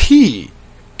PSP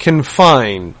can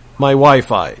find my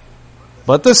Wi-Fi.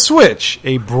 But the Switch,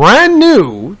 a brand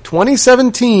new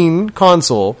 2017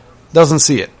 console, doesn't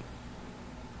see it.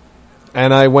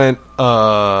 And I went,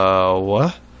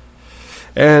 what?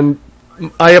 And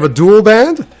I have a dual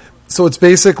band, so it's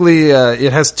basically,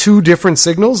 it has two different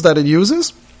signals that it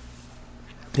uses.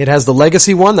 It has the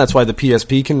legacy one, that's why the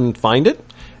PSP can find it.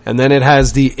 And then it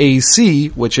has the AC,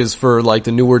 which is for like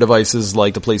the newer devices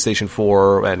like the PlayStation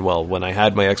 4 and, well, when I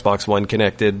had my Xbox One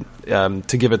connected,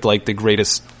 to give it like the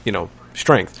greatest,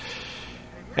 strength.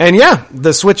 And yeah,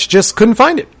 the Switch just couldn't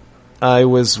find it. I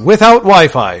was without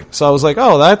Wi-Fi. So I was like,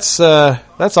 oh, that's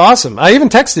awesome. I even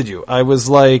texted you. I was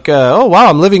like, oh wow,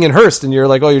 I'm living in Hearst. And you're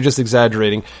like, oh, you're just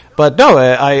exaggerating. But no,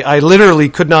 I literally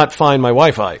could not find my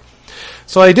Wi-Fi.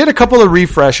 So I did a couple of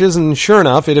refreshes and sure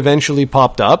enough, it eventually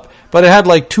popped up, but it had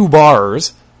like 2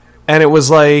 bars and it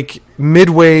was like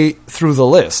midway through the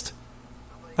list.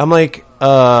 I'm like,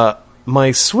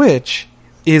 my Switch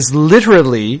is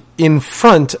literally in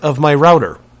front of my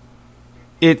router.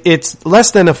 It's less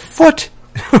than a foot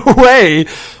away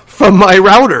from my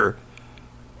router.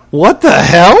 What the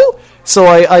hell? So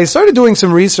I started doing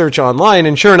some research online,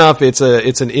 and sure enough, it's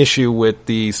an issue with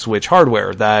the Switch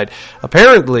hardware that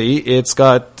apparently it's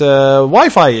got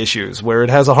Wi-Fi issues where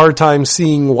it has a hard time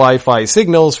seeing Wi-Fi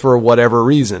signals for whatever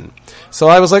reason. So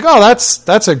I was like, oh,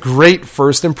 that's a great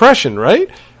first impression, right?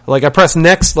 Like I pressed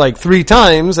next like 3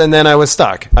 times, and then I was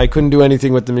stuck. I couldn't do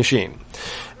anything with the machine.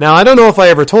 Now I don't know if I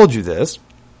ever told you this,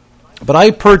 but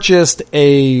I purchased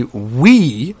a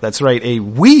Wii, that's right, a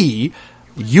Wii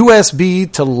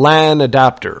USB to LAN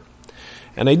adapter.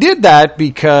 And I did that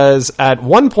because at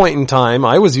one point in time,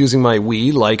 I was using my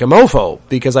Wii like a mofo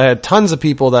because I had tons of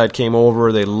people that came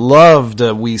over. They loved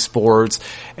Wii Sports.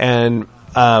 And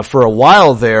for a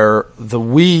while there, the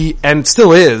Wii, and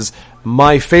still is,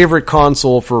 my favorite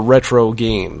console for retro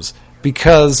games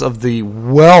because of the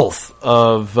wealth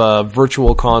of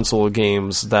virtual console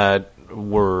games that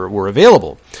were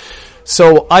available.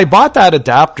 So I bought that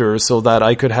adapter so that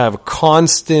I could have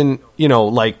constant,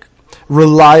 like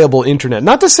reliable internet.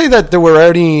 Not to say that there were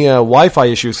any Wi-Fi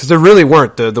issues, because there really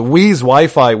weren't. The Wii's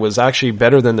Wi-Fi was actually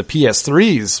better than the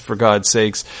PS3's, for God's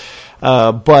sakes.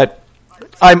 But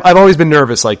I've always been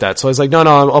nervous like that. So I was like, no,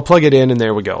 I'll plug it in, and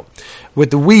there we go.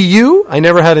 With the Wii U, I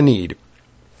never had a need.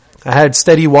 I had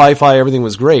steady Wi-Fi, everything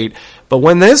was great. But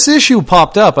when this issue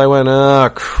popped up, I went, oh,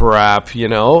 crap,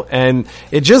 and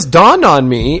it just dawned on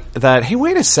me that, hey,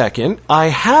 wait a second, I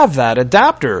have that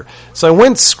adapter. So I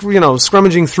went,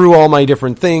 scrummaging through all my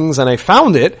different things, and I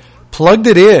found it, plugged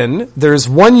it in. There's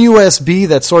one USB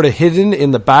that's sort of hidden in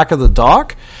the back of the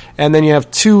dock, and then you have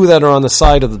two that are on the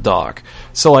side of the dock.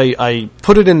 So I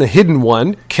put it in the hidden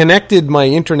one, connected my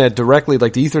internet directly,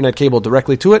 like the Ethernet cable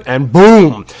directly to it, and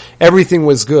boom, everything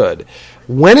was good.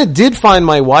 When it did find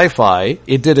my Wi-Fi,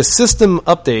 it did a system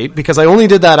update, because I only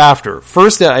did that after.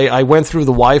 First, I went through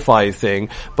the Wi-Fi thing,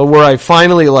 but where I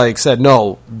finally said,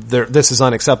 no, this is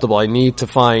unacceptable, I need to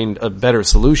find a better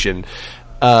solution,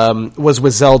 was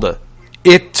with Zelda.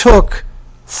 It took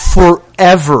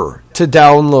forever to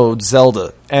download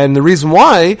Zelda. And the reason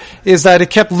why is that it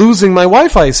kept losing my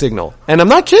Wi-Fi signal. And I'm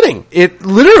not kidding. It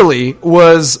literally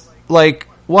was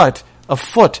a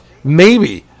foot,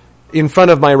 maybe, in front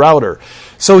of my router.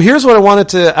 So here's what I wanted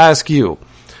to ask you.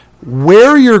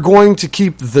 Where you're going to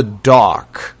keep the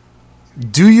dock,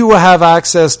 do you have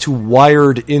access to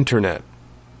wired internet?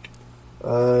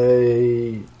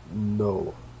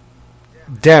 No.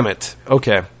 Damn it.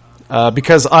 Okay.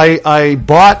 Because I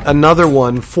bought another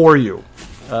one for you.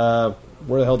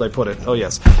 Where the hell did I put it? Oh,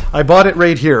 yes. I bought it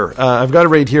right here. I've got it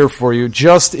right here for you,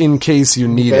 just in case you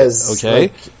need it,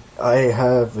 okay? I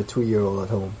have a 2-year-old at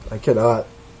home. I cannot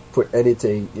put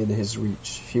anything in his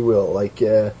reach. He will.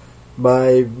 My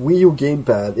Wii U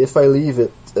gamepad, if I leave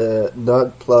it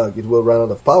not plugged, it will run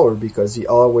out of power, because he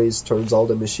always turns all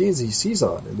the machines he sees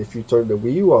on. And if you turn the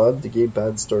Wii U on, the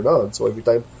gamepad's turned on. So every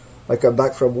time I come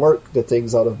back from work, the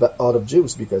thing's out of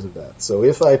juice because of that. So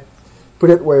if I put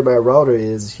it where my router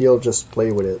is, he'll just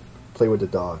play with the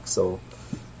dock. So,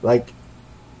 I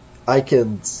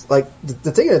can,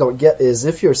 the thing I don't get is,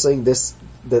 if you're saying this,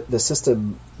 the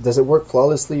system, does it work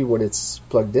flawlessly when it's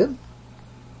plugged in?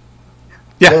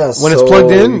 Yeah, when it's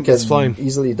plugged in, it's fine.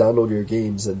 Easily download your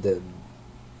games, and then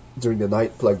during the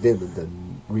night plugged in, and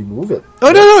then remove it.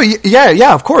 Oh, no,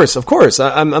 yeah, of course.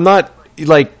 I'm not,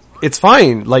 it's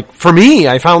fine. For me,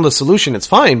 I found the solution, it's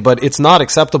fine, but it's not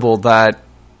acceptable that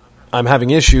I'm having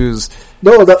issues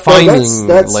finding...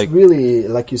 that's really,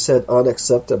 like you said,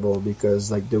 unacceptable, because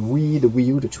the Wii, the Wii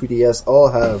U, the 3DS all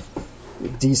have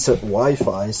decent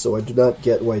Wi-Fi, so I do not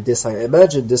get why this... I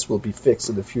imagine this will be fixed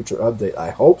in the future update.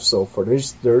 I hope so, for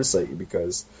their sake,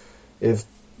 because if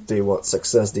they want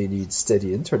success, they need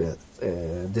steady internet,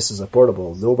 and this is a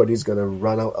portable. Nobody's going to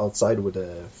run outside with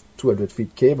a 200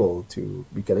 feet cable to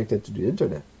be connected to the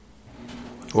internet.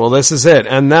 Well, this is it.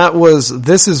 And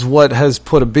this is what has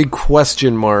put a big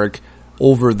question mark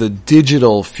over the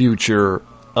digital future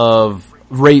of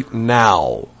right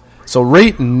now. So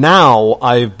right now,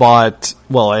 I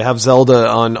have Zelda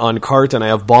on cart, and I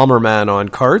have Bomberman on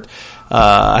cart.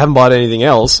 I haven't bought anything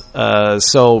else.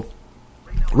 So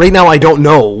right now, I don't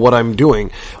know what I'm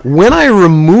doing. When I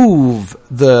remove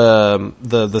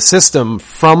the system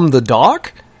from the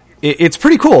dock, it's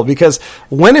pretty cool, because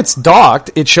when it's docked,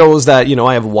 it shows that,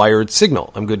 I have wired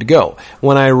signal. I'm good to go.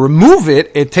 When I remove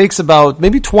it, it takes about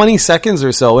maybe 20 seconds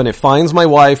or so, and it finds my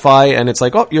Wi-Fi, and it's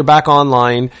like, oh, you're back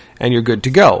online, and you're good to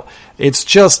go. It's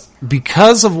just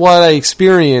because of what I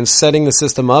experienced setting the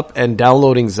system up and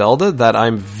downloading Zelda that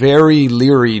I'm very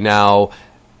leery now.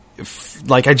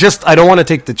 I don't want to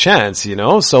take the chance,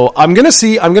 So I'm gonna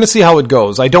see how it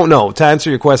goes. I don't know. To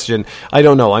answer your question, I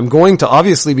don't know. I'm going to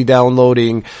obviously be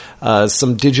downloading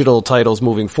some digital titles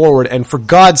moving forward, and for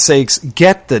God's sakes,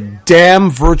 get the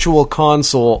damn Virtual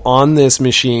Console on this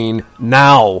machine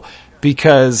now,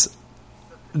 because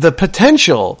the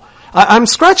potential... I'm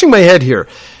scratching my head here.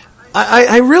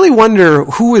 I really wonder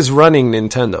who is running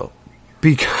Nintendo,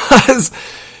 because...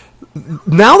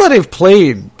 Now that I've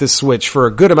played the Switch for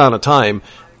a good amount of time,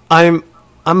 I'm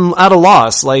at a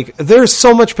loss. There's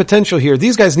so much potential here.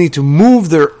 These guys need to move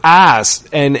their ass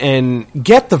and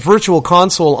get the Virtual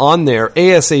Console on there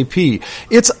ASAP.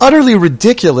 It's utterly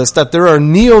ridiculous that there are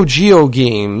Neo Geo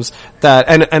games that,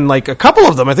 and a couple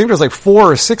of them, I think there's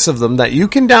 4 or 6 of them that you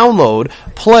can download,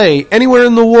 play anywhere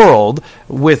in the world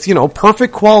with,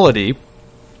 perfect quality,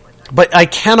 but I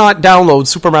cannot download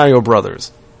Super Mario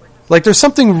Brothers. There's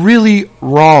something really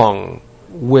wrong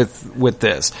with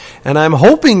this. And I'm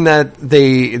hoping that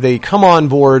they come on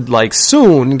board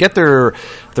soon and get their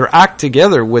act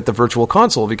together with the Virtual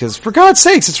Console, because for God's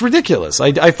sakes, it's ridiculous.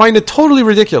 I find it totally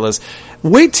ridiculous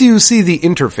Wait till you see the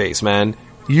interface, man.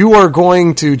 You are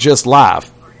going to just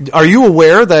laugh. Are you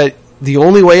aware that the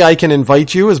only way I can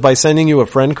invite you is by sending you a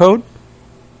friend code?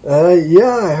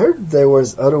 Yeah, I heard there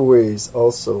was other ways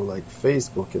also, like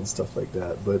Facebook and stuff like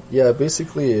that. But yeah,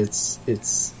 basically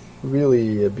it's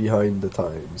really behind the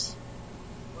times.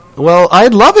 Well,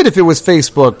 I'd love it if it was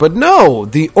Facebook, but no.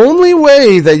 The only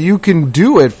way that you can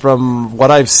do it, from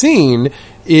what I've seen,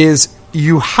 is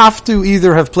you have to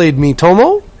either have played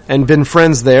Miitomo and been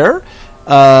friends there,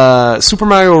 Super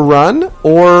Mario Run,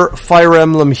 or Fire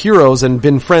Emblem Heroes and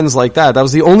been friends like that. That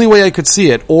was the only way I could see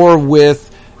it, or with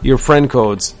your friend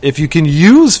codes. If you can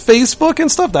use Facebook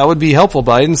and stuff, that would be helpful,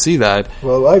 but I didn't see that.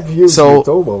 Well, I've used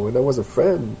Miitomo, and I was a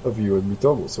friend of you in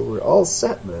Miitomo, so we're all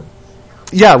set, man.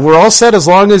 Yeah, we're all set as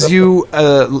long as you,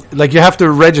 you have to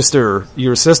register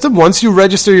your system. Once you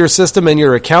register your system and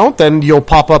your account, then you'll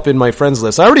pop up in my friends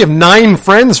list. I already have 9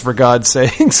 friends, for God's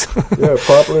sakes. Yeah,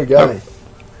 popular guy.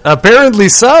 Apparently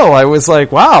so. I was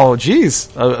like, wow,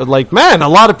 geez. Man, a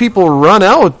lot of people run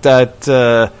out that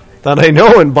I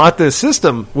know and bought this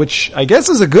system, which I guess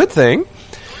is a good thing.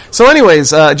 So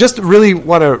anyways, just really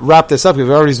want to wrap this up because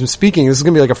we've already been speaking. This is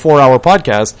going to be like a 4-hour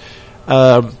podcast.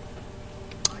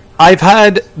 I've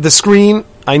had the screen.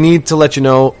 I need to let you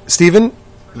know, Stephen,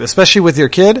 especially with your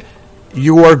kid,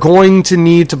 you are going to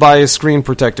need to buy a screen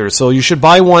protector. So you should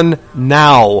buy one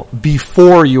now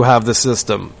before you have the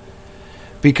system.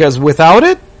 Because without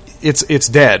it, it's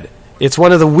dead. It's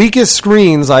one of the weakest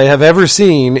screens I have ever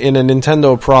seen in a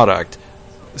Nintendo product.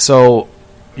 So,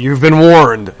 you've been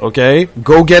warned, okay?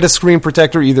 Go get a screen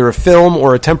protector, either a film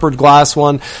or a tempered glass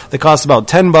one. They cost about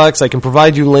 $10. I can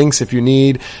provide you links if you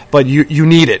need, but you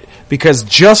need it. Because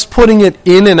just putting it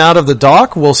in and out of the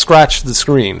dock will scratch the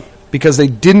screen. Because they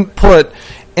didn't put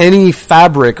any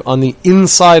fabric on the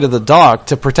inside of the dock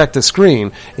to protect the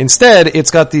screen. Instead,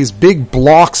 it's got these big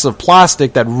blocks of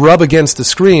plastic that rub against the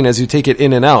screen as you take it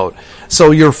in and out.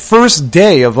 So your first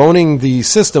day of owning the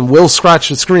system will scratch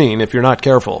the screen if you're not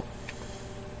careful.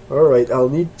 Alright, I'll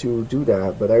need to do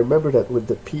that, but I remember that with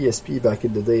the PSP back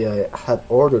in the day, I had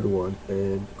ordered one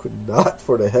and could not,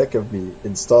 for the heck of me,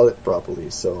 install it properly,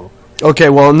 so... Okay,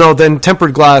 well, no, then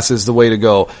tempered glass is the way to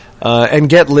go. And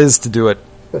get Liz to do it.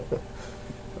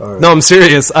 Right. No, I'm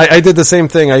serious. I did the same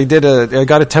thing. I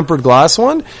got a tempered glass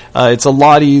one. It's a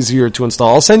lot easier to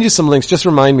install. I'll send you some links. Just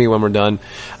remind me when we're done.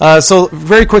 So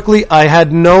very quickly, I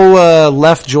had no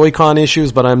left Joy-Con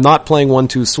issues, but I'm not playing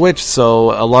 1-2 Switch.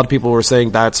 So a lot of people were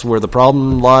saying that's where the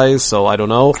problem lies. So I don't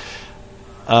know.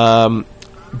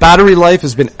 Battery life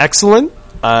has been excellent.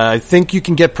 I think you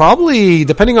can get probably,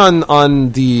 depending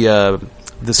on the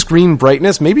screen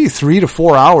brightness, maybe 3 to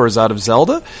 4 hours out of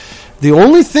Zelda. The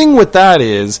only thing with that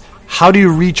is, how do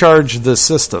you recharge the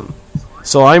system?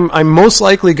 So I'm most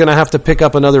likely going to have to pick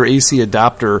up another AC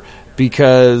adapter,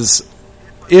 because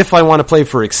if I want to play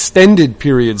for extended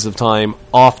periods of time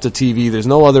off the TV, there's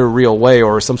no other real way,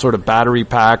 or some sort of battery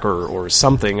pack or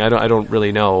something. I don't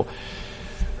really know.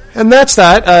 And that's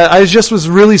that. I just was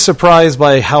really surprised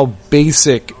by how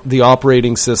basic the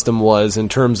operating system was in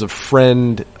terms of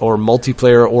friend or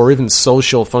multiplayer or even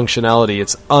social functionality.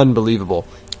 It's unbelievable.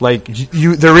 Like,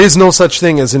 there is no such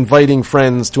thing as inviting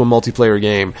friends to a multiplayer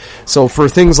game. So for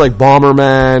things like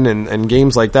Bomberman and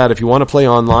games like that, if you want to play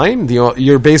online,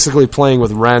 you're basically playing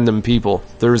with random people.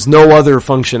 There's no other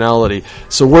functionality.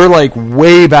 So we're like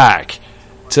way back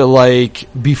to like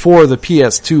before the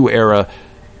PS2 era.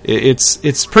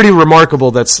 It's pretty remarkable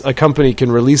that a company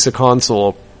can release a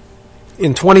console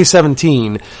in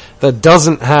 2017 that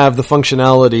doesn't have the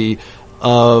functionality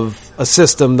of a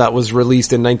system that was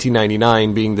released in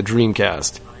 1999, being the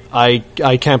Dreamcast.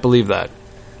 I can't believe that.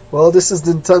 Well, this is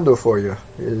Nintendo for you.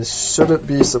 It shouldn't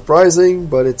be surprising,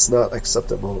 but it's not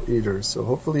acceptable either. So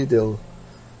hopefully they'll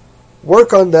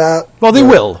work on that. Well, they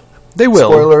will. They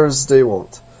will. Spoilers, they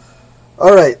won't.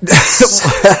 Alright.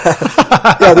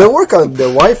 Yeah, they'll work on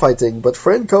the Wi-Fi thing, but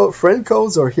friend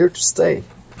codes are here to stay.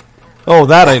 Oh,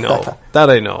 that I know. That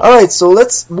I know. Alright, so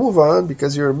let's move on,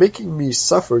 because you're making me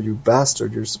suffer, you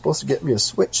bastard. You're supposed to get me a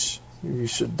Switch. You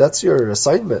should. That's your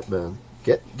assignment, man.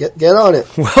 Get on it.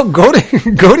 Well, go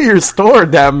to your store,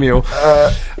 damn you.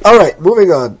 Alright,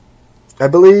 moving on. I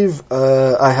believe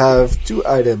I have 2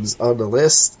 items on the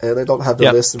list, and I don't have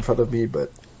the list in front of me,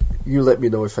 but you let me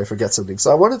know if I forget something.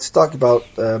 So I wanted to talk about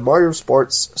Mario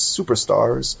Sports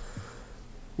Superstars,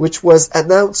 which was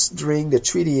announced during the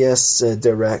 3DS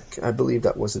Direct. I believe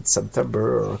that was in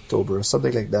September or October or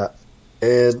something like that.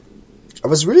 And I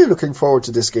was really looking forward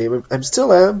to this game. I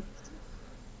still am.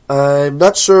 I'm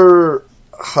not sure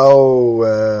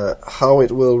how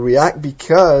it will react,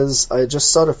 because I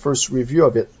just saw the first review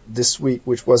of it this week,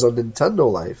 which was on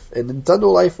Nintendo Life. And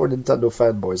Nintendo Life for Nintendo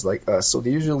fanboys like us, so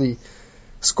they usually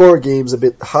score games a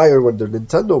bit higher when they're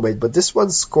Nintendo made, but this one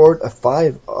scored a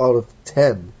 5 out of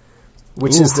 10,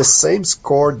 which is the same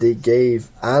score they gave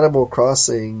Animal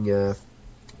Crossing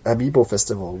Amiibo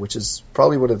Festival, which is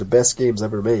probably one of the best games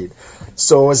ever made.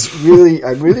 So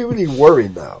I'm really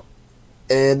worried now.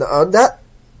 And on that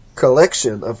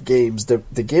collection of games, the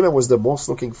game I was the most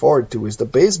looking forward to is the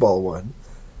baseball one.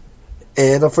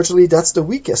 And unfortunately, that's the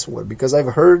weakest one, because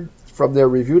I've heard from their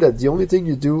review that the only thing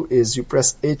you do is you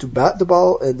press A to bat the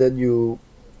ball, and then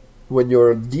when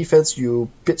you're on defense, you're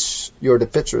the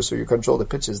pitcher, so you control the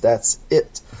pitches. That's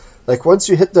it. Like, once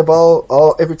you hit the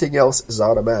ball, everything else is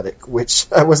automatic, which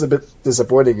I was a bit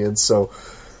disappointing in, so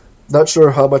not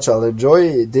sure how much I'll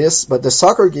enjoy this, but the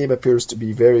soccer game appears to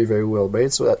be very, very well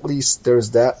made, so at least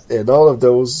there's that. And all of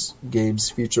those games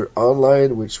feature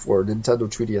online, which for a Nintendo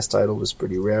 3DS title is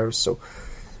pretty rare, so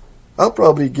I'll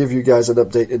probably give you guys an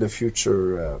update in a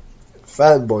future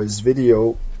Fanboys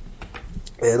video.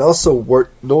 And also worth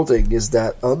noting is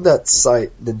that on that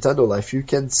site, Nintendo Life, you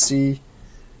can see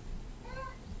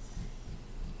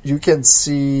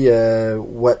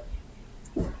what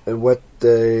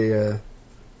they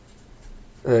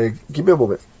give me a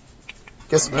moment.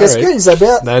 Qu'est-ce que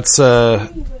Isabelle? That's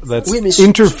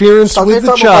interference with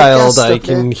the child.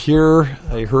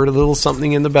 I heard a little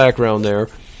something in the background there.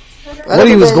 What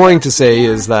he was going to say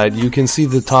is that you can see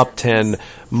the top 10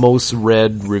 most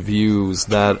read reviews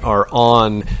that are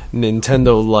on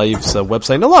Nintendo Life's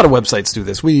website. And a lot of websites do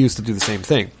this. We used to do the same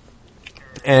thing.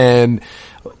 And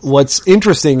what's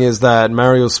interesting is that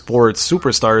Mario Sports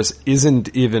Superstars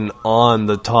isn't even on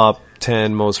the top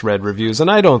 10 most read reviews, and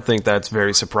I don't think that's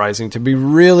very surprising. To be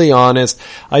really honest,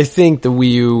 I think the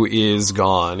Wii U is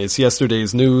gone. It's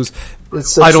yesterday's news.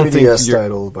 It's a 3DS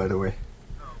title, by the way.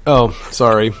 Oh,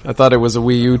 sorry. I thought it was a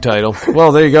Wii U title.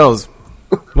 Well, there you go.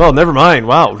 Well, never mind.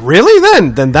 Wow. Really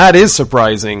then? Then that is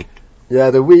surprising. Yeah,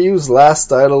 the Wii U's last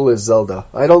title is Zelda.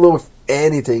 I don't know if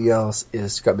anything else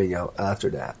is coming out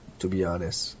after that, to be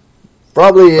honest.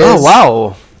 Probably is. Oh,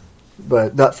 wow.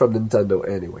 But not from Nintendo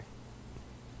anyway.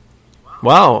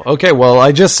 Wow. Okay. Well,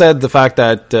 I just said the fact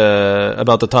that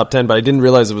about the top 10, but I didn't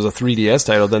realize it was a 3DS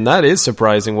title. Then that is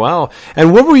surprising. Wow.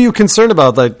 And what were you concerned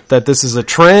about? That this is a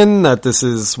trend? That this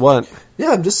is what?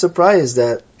 Yeah, I'm just surprised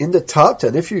that in the top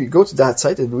 10, if you go to that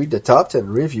site and read the top 10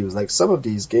 reviews, like some of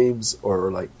these games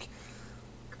are like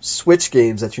Switch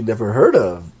games that you never heard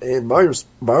of, and the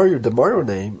Mario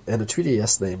name and the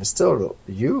 3DS name is still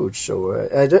huge. So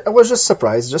I was just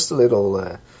surprised. Just a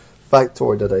little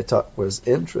factoid that I thought was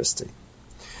interesting.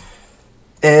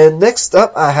 And next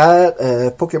up, I had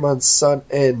a Pokemon Sun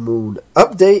and Moon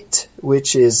update,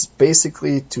 which is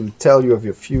basically to tell you of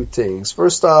a few things.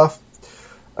 First off,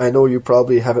 I know you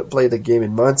probably haven't played the game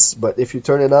in months, but if you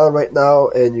turn it on right now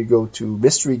and you go to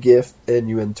Mystery Gift and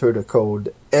you enter the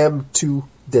code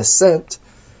M2Descent,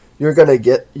 you're going to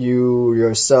get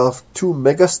yourself 2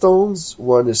 Mega Stones.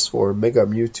 One is for Mega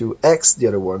Mewtwo X, the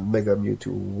other one Mega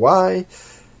Mewtwo Y.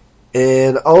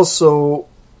 And also,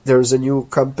 there's a new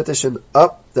competition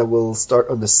up that will start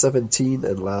on the 17th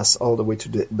and last all the way to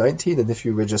the 19th. And if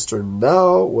you register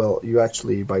now, well, you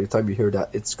actually, by the time you hear that,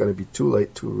 it's going to be too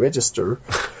late to register.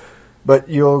 But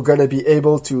you're going to be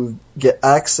able to get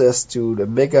access to the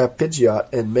Mega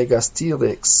Pidgeot and Mega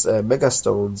Steelix Mega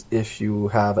Stones if you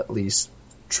have at least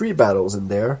 3 battles in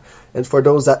there. And for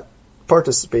those that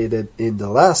participated in the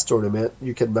last tournament,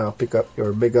 you can now pick up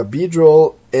your Mega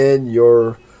Beedrill and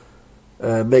your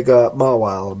Mega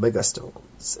Mawile Mega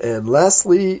Stones. And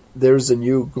lastly, there's a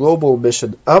new global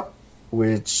mission up,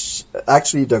 which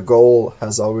actually the goal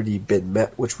has already been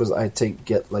met, which was, I think,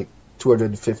 get like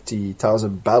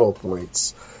 250,000 battle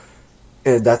points.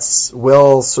 And that's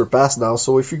well surpassed now.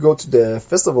 So if you go to the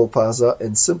Festival Plaza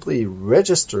and simply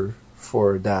register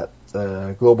for that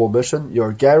global mission,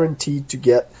 you're guaranteed to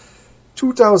get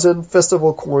 2,000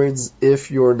 festival coins if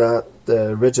you're not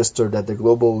registered at the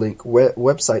Global Link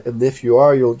website, and if you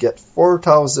are, you'll get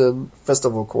 4,000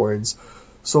 festival coins.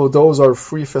 So those are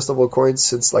free festival coins,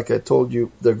 since, like I told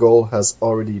you, the goal has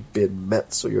already been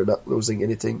met, so you're not losing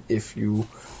anything if you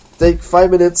take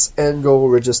 5 minutes and go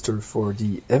register for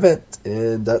the event.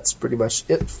 And that's pretty much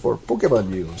it for Pokemon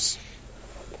news.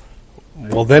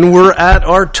 Well, then we're at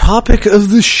our topic of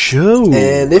the show.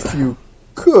 And if you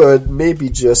could maybe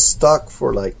just talk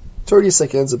for like 30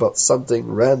 seconds about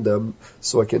something random,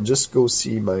 so I can just go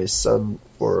see my son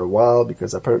for a while,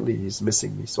 because apparently he's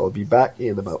missing me. So I'll be back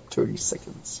in about 30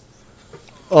 seconds.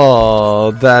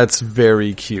 Oh, that's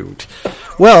very cute.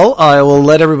 Well, I will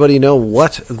let everybody know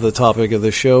what the topic of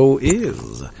the show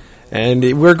is.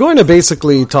 And we're going to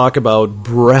basically talk about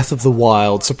Breath of the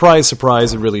Wild. Surprise,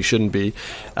 surprise, it really shouldn't be.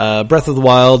 Breath of the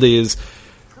Wild is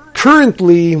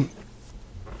currently,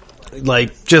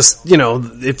 like, just, you know,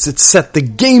 it's set the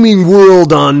gaming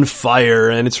world on fire,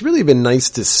 and it's really been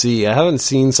nice to see. I haven't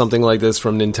seen something like this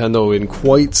from Nintendo in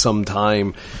quite some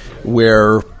time,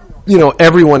 where, you know,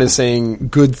 everyone is saying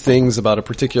good things about a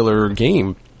particular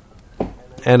game.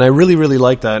 And I really, really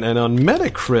like that. And on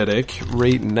Metacritic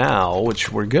right now,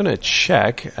 which we're going to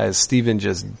check as Steven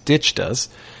just ditched us,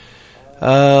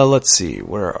 let's see,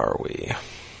 where are we?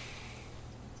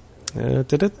 Where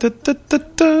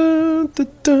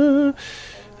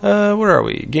are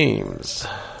we? Games.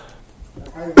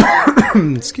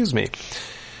 Excuse me.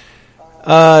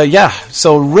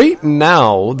 So right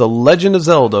now, The Legend of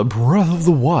Zelda Breath of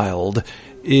the Wild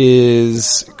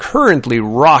is currently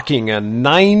rocking a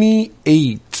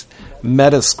 98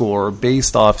 Metascore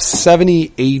based off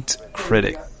 78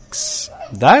 critics.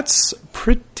 That's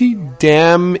pretty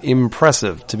damn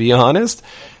impressive, to be honest.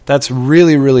 That's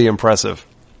really, really impressive.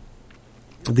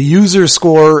 The user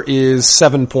score is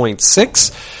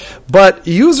 7.6, but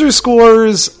user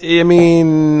scores, I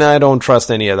mean, I don't trust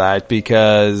any of that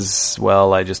because,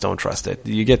 well, I just don't trust it.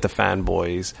 You get the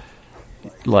fanboys,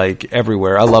 like,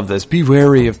 everywhere. I love this. Be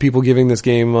wary of people giving this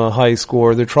game a high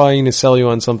score. They're trying to sell you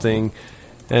on something,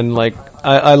 and, like,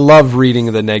 I love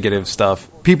reading the negative stuff.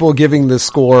 People giving the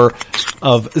score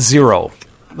of 0.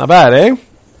 Not bad, eh?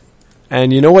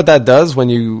 And you know what that does when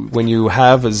you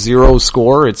have a 0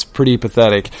 score? It's pretty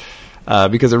pathetic,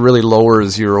 because it really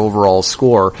lowers your overall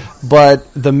score.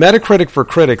 But the Metacritic for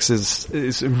critics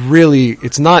is really,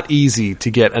 it's not easy to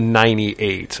get a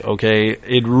 98, okay?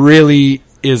 It really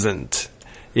isn't.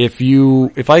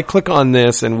 If I click on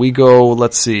this and we go,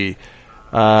 let's see,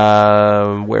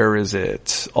 where is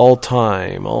it? All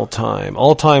time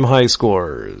high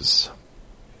scores.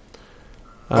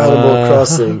 Animal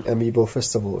Crossing Amiibo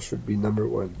Festival should be number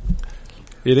 1.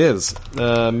 It is.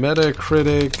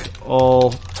 Metacritic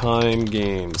all-time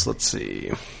games. Let's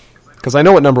see. Because I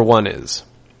know what number 1 is.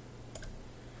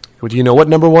 Would you know what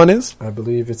number 1 is? I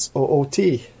believe it's OOT.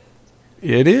 It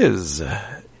is.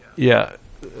 Yeah.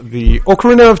 The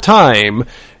Ocarina of Time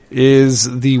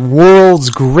is the world's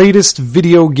greatest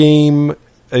video game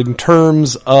in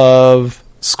terms of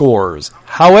scores.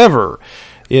 However,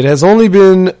 it has only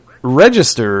been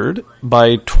registered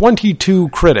by 22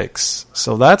 critics.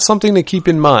 So that's something to keep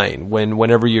in mind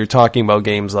whenever you're talking about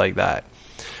games like that.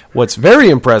 What's very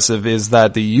impressive is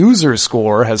that the user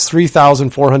score has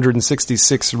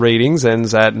 3,466 ratings,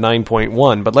 ends at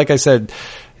 9.1. But like I said,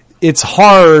 it's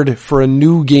hard for a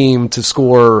new game to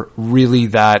score really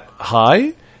that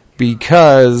high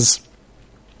because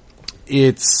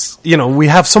it's, you know, we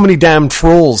have so many damn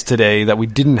trolls today that we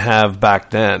didn't have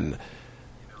back then.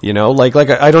 You know, like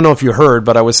I don't know if you heard,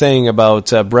 but I was saying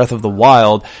about Breath of the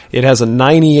Wild, it has a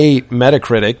 98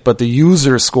 Metacritic, but the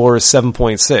user score is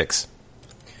 7.6.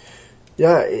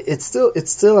 Yeah, it's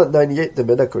still at 98, the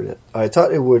Metacritic. I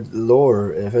thought it would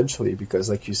lower eventually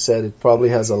because, like you said, it probably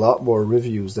has a lot more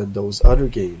reviews than those other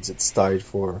games it's tied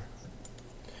for.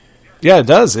 Yeah, it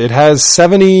does. It has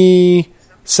 78.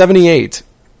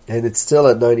 And it's still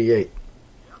at 98.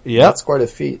 Yeah. That's quite a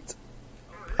feat.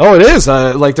 Oh, it is.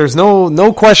 Like, there's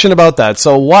no question about that.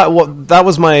 So what that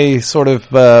was my sort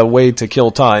of way to kill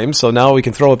time. So now we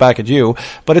can throw it back at you.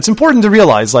 But it's important to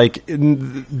realize, like,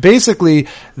 basically,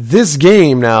 this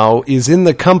game now is in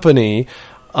the company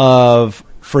of,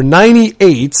 for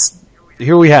 98s,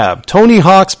 here we have Tony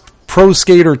Hawk's Pro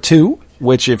Skater 2,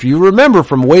 which, if you remember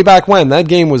from way back when, that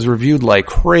game was reviewed like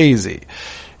crazy.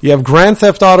 You have Grand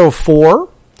Theft Auto 4.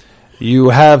 You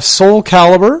have Soul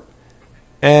Calibur.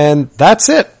 And that's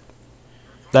it.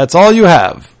 That's all you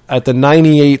have at the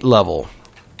 98 level.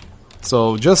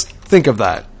 So just think of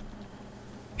that.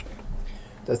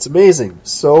 That's amazing.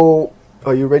 So,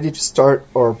 are you ready to start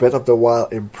our Breath of the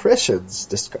Wild impressions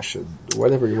discussion?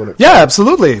 Whatever you want to Yeah,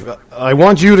 absolutely. I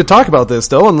want you to talk about this,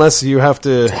 though, unless you have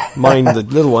to mind the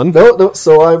little one. No.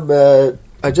 So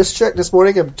I just checked this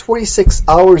morning. I'm 26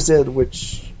 hours in,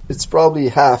 which it's probably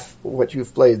half what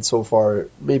you've played so far,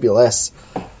 maybe less.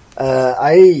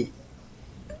 I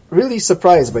really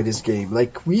surprised by this game.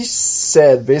 Like we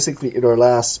said basically in our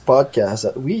last podcast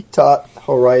that we thought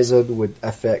Horizon would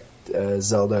affect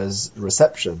Zelda's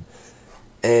reception.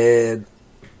 And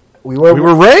we were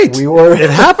right. It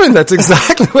happened. That's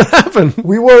exactly what happened.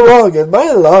 We were wrong. And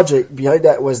my logic behind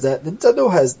that was that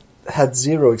Nintendo has had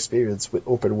zero experience with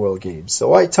open world games.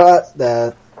 So I thought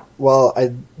that, well,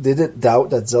 I didn't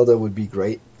doubt that Zelda would be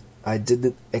great. I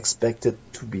didn't expect it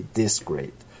to be this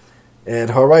great. And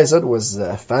Horizon was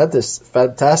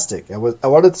fantastic. I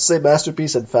wanted to say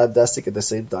masterpiece and fantastic at the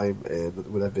same time, and it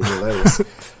would have been hilarious.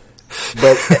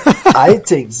 But I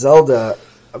think Zelda,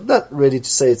 I'm not ready to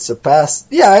say it's surpassed.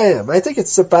 Yeah, I am. I think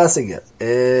it's surpassing it.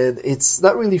 And it's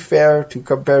not really fair to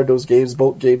compare those games.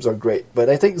 Both games are great. But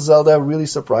I think Zelda really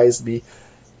surprised me.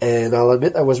 And I'll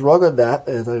admit I was wrong on that.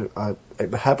 And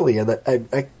I'm happily. And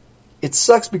it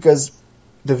sucks because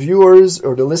the viewers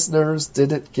or the listeners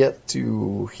didn't get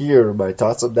to hear my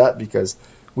thoughts on that because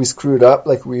we screwed up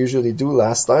like we usually do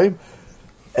last time.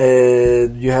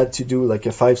 And you had to do like a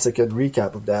 5-second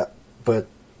recap of that. But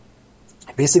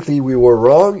basically, we were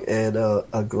wrong, and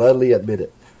I'll gladly admit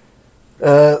it.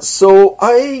 So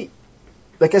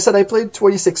like I said, I played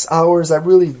 26 hours. I'm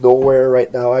really nowhere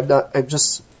right now. I'm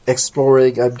just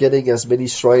exploring. I'm getting as many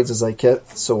shrines as I can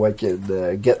so I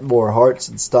can get more hearts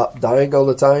and stop dying all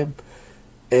the time.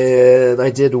 And I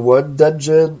did one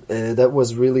dungeon, and that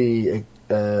was really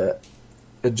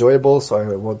enjoyable, so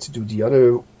I want to do the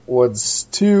other ones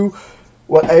too.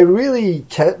 What I really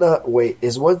cannot wait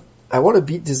is I want to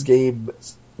beat this game,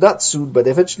 not soon, but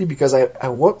eventually, because I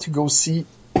want to go see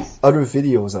other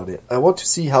videos on it. I want to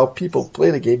see how people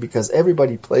play the game because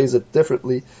everybody plays it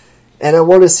differently. And I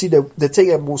want to see the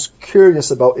thing I'm most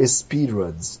curious about is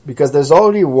speedruns. Because there's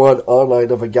already one online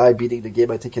of a guy beating the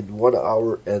game, I think, in 1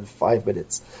 hour and 5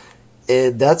 minutes.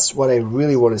 And that's what I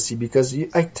really want to see because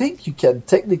I think you can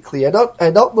technically, I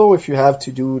don't know if you have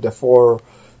to do the 4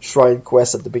 shrine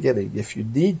quest at the beginning if you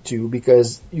need to,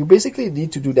 because you basically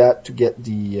need to do that to get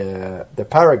the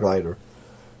paraglider.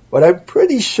 But I'm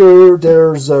pretty sure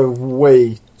there's a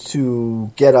way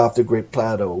to get off the Great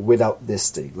Plateau without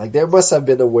this thing. Like there must have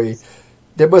been a way,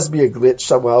 there must be a glitch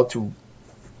somehow to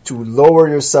lower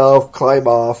yourself, climb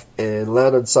off, and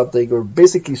land on something, or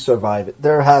basically survive it.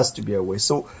 There has to be a way.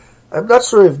 So I'm not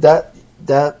sure if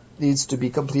that needs to be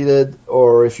completed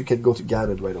or if you can go to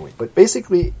Ganon right away. But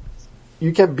basically,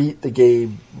 you can beat the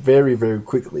game very, very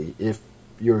quickly if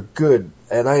you're good.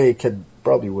 And I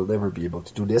will never be able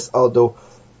to do this, although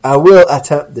I will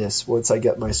attempt this once I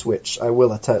get my Switch. I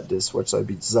will attempt this once I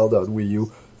beat Zelda on Wii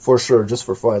U, for sure, just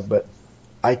for fun. But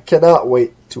I cannot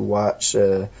wait to watch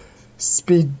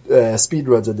speed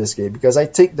runs in this game, because I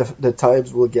think the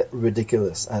times will get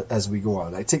ridiculous as we go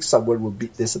on. I think someone will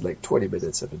beat this in like 20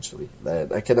 minutes eventually,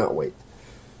 and I cannot wait.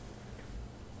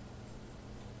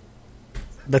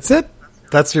 That's it?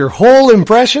 That's your whole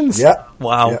impressions? Yeah.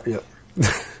 Wow. Yeah.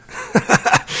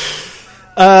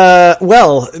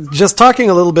 Well, just talking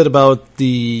a little bit about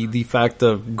the fact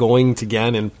of going to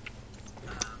Ganon.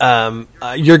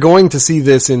 You're going to see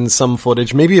this in some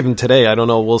footage, maybe even today. I don't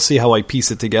know. We'll see how I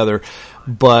piece it together.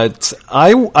 But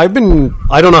I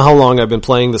don't know how long I've been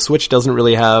playing. The Switch doesn't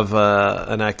really have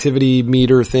an activity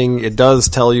meter thing. It does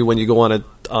tell you when you go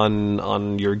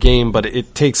on your game, but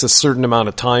it takes a certain amount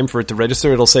of time for it to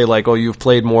register. It'll say like, oh, you've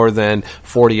played more than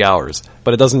 40 hours,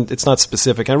 but it's not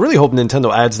specific. I really hope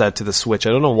Nintendo adds that to the Switch. I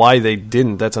don't know why they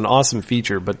didn't. That's an awesome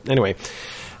feature. But anyway,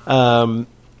 so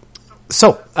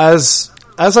as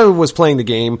I was playing the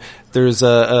game, there's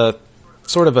a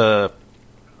sort of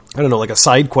like a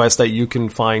side quest that you can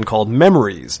find called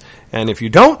Memories. And if you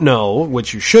don't know,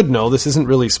 which you should know, this isn't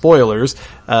really spoilers,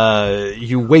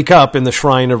 you wake up in the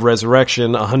Shrine of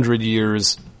Resurrection 100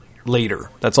 years later.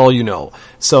 That's all you know.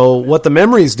 So what the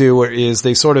memories do is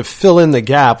they sort of fill in the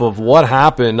gap of what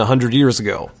happened 100 years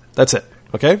ago. That's it.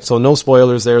 Okay? So no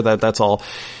spoilers there. That's all.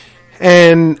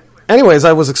 And anyways,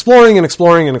 I was exploring, and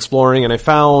I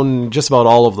found just about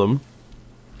all of them.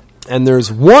 And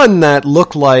there's one that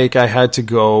looked like I had to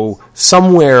go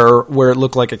somewhere where it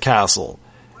looked like a castle.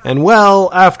 And well,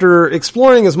 after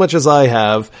exploring as much as I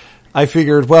have, I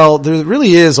figured, well, there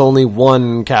really is only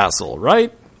one castle,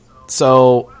 right?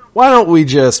 So why don't we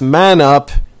just man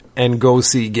up and go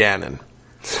see Ganon?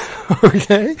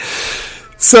 Okay?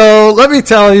 So let me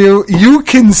tell you, you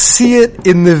can see it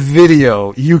in the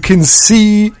video. You can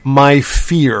see my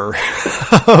fear.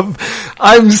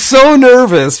 I'm so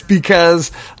nervous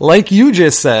because, like you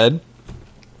just said,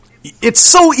 it's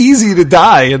so easy to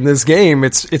die in this game.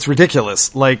 It's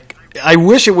ridiculous. Like, I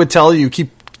wish it would tell you,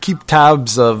 keep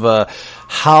tabs of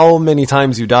how many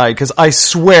times you died, because I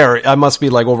swear I must be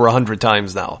like over 100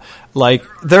 times now. Like,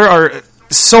 there are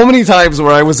so many times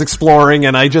where I was exploring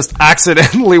and I just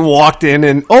accidentally walked in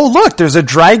and, oh look, there's a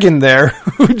dragon there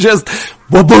who just,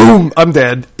 boom, I'm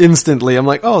dead instantly. I'm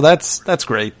like, oh, that's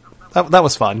great. That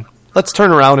was fun. Let's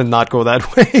turn around and not go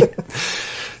that way.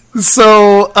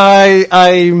 So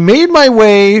I made my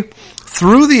way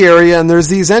through the area, and there's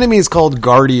these enemies called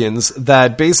guardians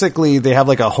that basically they have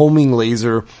like a homing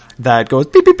laser that goes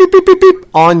beep, beep, beep, beep, beep, beep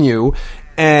on you,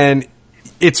 and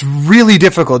it's really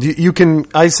difficult. You can,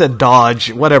 I said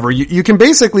dodge, whatever. You can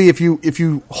basically, if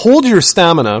you hold your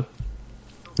stamina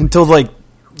until like,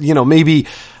 maybe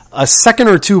a second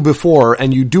or two before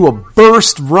and you do a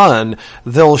burst run,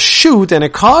 they'll shoot and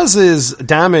it causes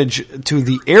damage to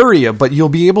the area, but you'll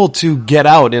be able to get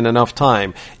out in enough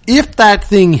time. If that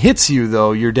thing hits you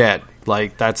though, you're dead.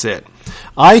 Like, that's it.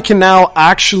 I can now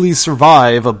actually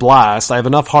survive a blast. I have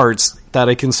enough hearts that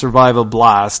I can survive a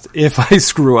blast if I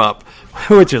screw up,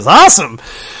 which is awesome.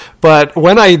 But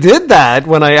when I did that,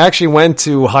 when I actually went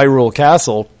to Hyrule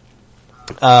Castle,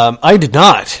 I did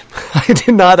not. I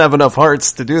did not have enough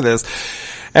hearts to do this.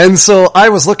 And so I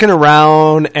was looking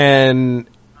around and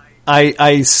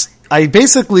I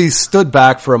basically stood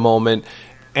back for a moment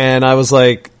and I was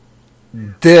like,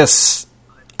 this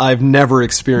I've never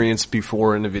experienced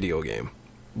before in a video game.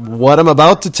 What I'm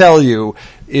about to tell you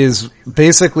is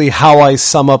basically how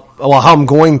I'm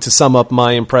going to sum up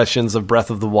my impressions of Breath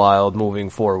of the Wild moving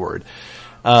forward.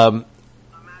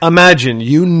 Imagine,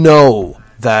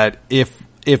 that if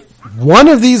one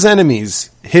of these enemies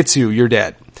hits you, you're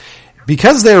dead.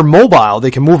 Because they're mobile,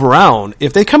 they can move around.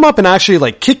 If they come up and actually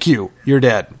like kick you, you're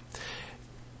dead.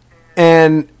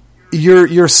 And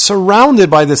you're surrounded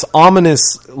by this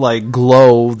ominous like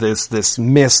glow, this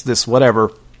mist, this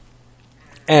whatever.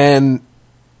 And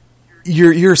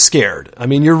you're scared. I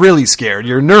mean, you're really scared.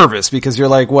 You're nervous because you're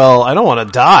like, well, I don't want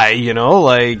to die,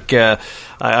 like,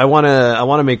 I want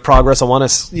to make progress. I want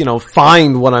to,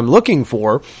 find what I'm looking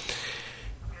for.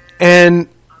 And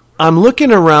I'm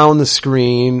looking around the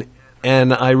screen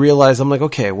and I realize I'm like,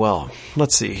 okay, well,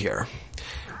 let's see here.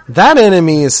 That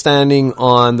enemy is standing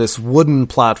on this wooden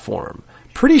platform.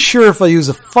 Pretty sure if I use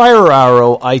a fire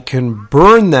arrow, I can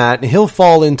burn that and he'll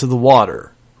fall into the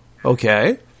water.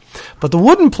 Okay. But the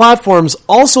wooden platform's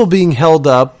also being held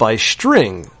up by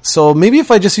string. So maybe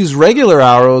if I just use regular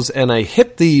arrows and I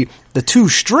hit the two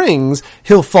strings,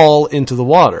 he'll fall into the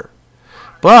water.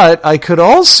 But I could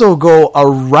also go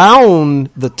around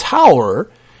the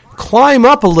tower, climb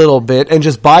up a little bit and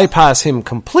just bypass him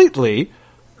completely.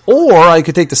 Or I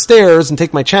could take the stairs and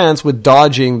take my chance with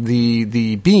dodging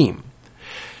the beam.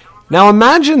 Now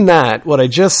imagine that, what I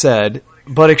just said,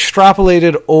 but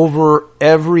extrapolated over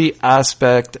every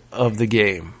aspect of the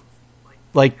game.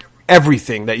 Like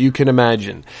everything that you can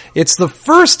imagine. It's the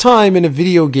first time in a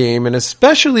video game, and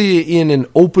especially in an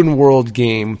open world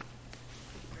game,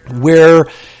 where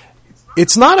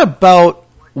it's not about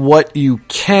what you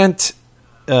can't,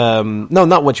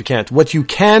 what you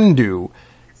can do.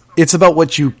 It's about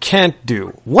what you can't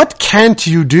do. What can't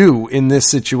you do in this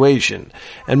situation?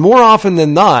 And more often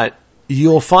than not,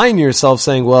 you'll find yourself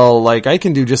saying, well, like, I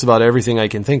can do just about everything I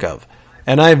can think of.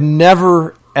 And I've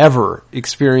never, ever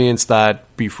experienced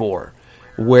that before.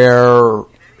 Where,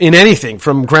 in anything,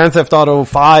 from Grand Theft Auto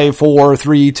 5, 4,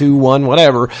 3, 2, 1,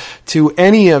 whatever, to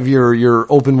any of your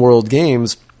open world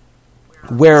games,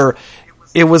 where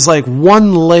it was like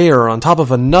one layer on top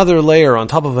of another layer on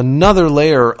top of another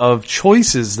layer of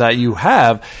choices that you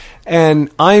have. And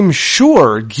I'm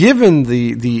sure, given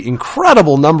the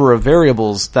incredible number of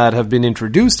variables that have been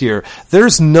introduced here,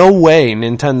 there's no way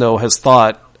Nintendo has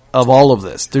thought of all of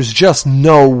this. There's just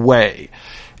no way.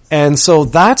 And so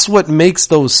that's what makes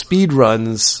those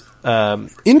speedruns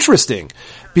interesting.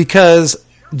 Because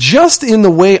just in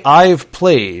the way I've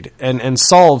played and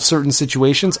solved certain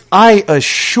situations, I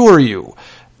assure you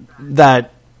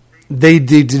that they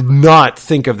did not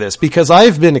think of this, because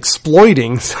I've been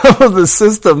exploiting some of the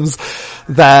systems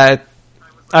that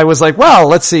I was like, well,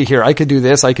 let's see here. I could do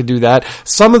this. I could do that.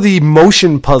 Some of the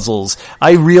motion puzzles,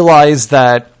 I realized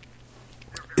that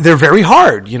they're very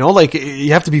hard, like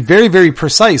you have to be very, very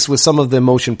precise with some of the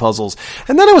motion puzzles.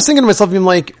 And then I was thinking to myself, I'm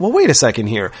like, well, wait a second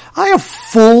here. I have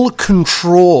full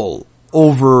control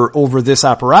over this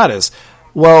apparatus.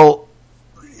 Well,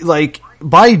 like,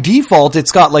 by default,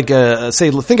 it's got like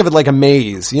think of it like a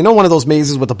maze. One of those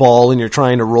mazes with the ball and you're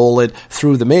trying to roll it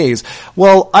through the maze.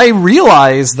 Well, I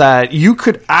realized that you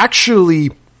could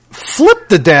actually flip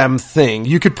the damn thing.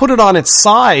 You could put it on its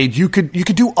side. You could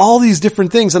do all these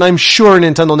different things. And I'm sure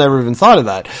Nintendo never even thought of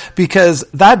that, because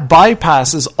that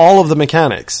bypasses all of the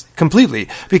mechanics completely,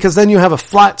 because then you have a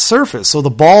flat surface. So the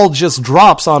ball just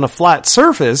drops on a flat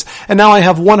surface. And now I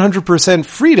have 100%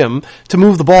 freedom to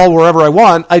move the ball wherever I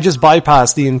want. I just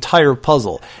bypass the entire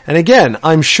puzzle. And again,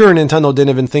 I'm sure Nintendo didn't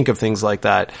even think of things like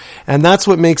that. And that's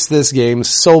what makes this game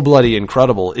so bloody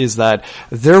incredible, is that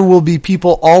there will be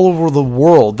people all over the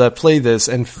world that play this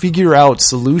and figure out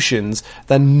solutions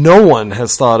that no one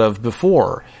has thought of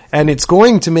before. And it's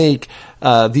going to make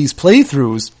these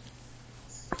playthroughs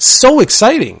so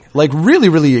exciting, like really,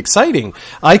 really exciting.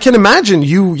 I can imagine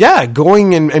you,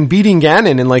 going and beating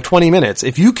Ganon in like 20 minutes.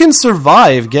 If you can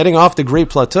survive getting off the Great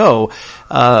Plateau,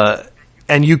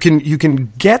 and you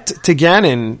can get to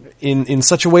Ganon in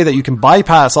such a way that you can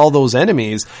bypass all those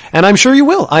enemies, and I'm sure you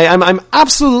will. I'm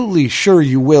absolutely sure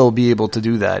you will be able to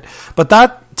do that. But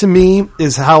that, to me,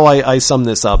 is how I sum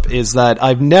this up, is that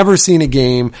I've never seen a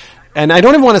game. And I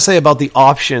don't even want to say about the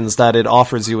options that it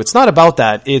offers you. It's not about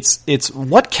that. It's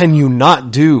what can you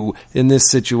not do in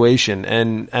this situation?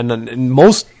 And in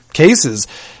most cases,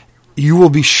 you will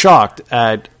be shocked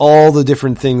at all the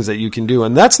different things that you can do.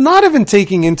 And that's not even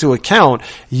taking into account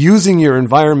using your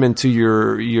environment to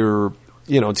your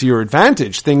to your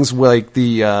advantage. Things like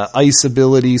the ice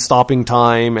ability, stopping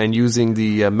time, and using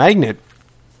the magnet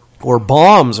or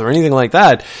bombs or anything like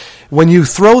that. When you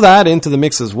throw that into the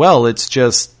mix as well, it's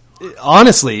just,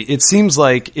 honestly, it seems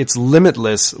like it's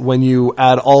limitless when you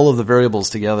add all of the variables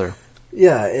together.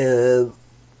 Yeah, and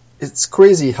it's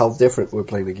crazy how different we're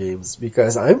playing the games,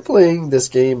 because I'm playing this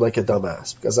game like a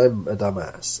dumbass, because I'm a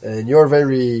dumbass, and you're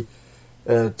very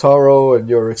thorough, and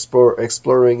you're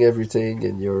exploring everything,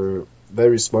 and you're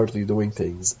very smartly doing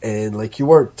things, and like you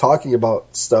were talking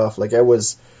about stuff, like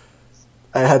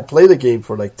I had played the game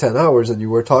for like 10 hours, and you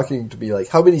were talking to me like,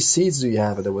 how many seeds do you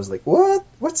have? And I was like, what?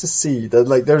 What's a seed? And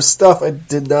like, there's stuff I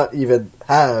did not even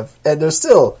have. And there's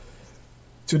still,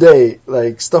 today,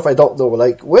 like, stuff I don't know.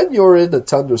 Like, when you're in a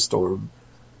thunderstorm,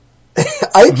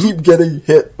 I keep getting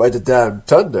hit by the damn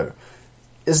thunder.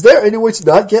 Is there any way to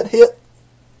not get hit?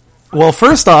 Well,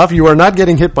 first off, you are not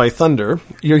getting hit by thunder.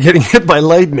 You're getting hit by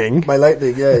lightning. By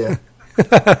lightning, yeah.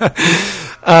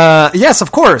 Yes,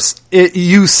 of course.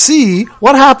 You see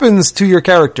what happens to your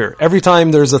character every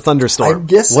time there's a thunderstorm. I'm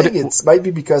guessing it might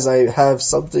be because I have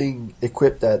something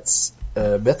equipped that's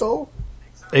metal.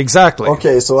 Exactly.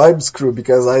 Okay, so I'm screwed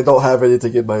because I don't have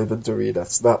anything in my inventory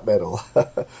that's not metal.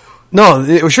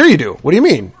 No, sure you do. What do you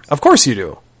mean? Of course you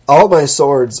do. All my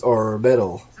swords are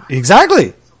metal.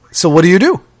 Exactly. So what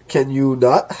do? Can you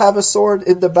not have a sword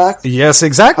in the back? Yes,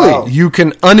 exactly. How? You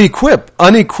can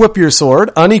unequip your sword,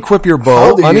 unequip your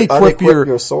bow, How do you unequip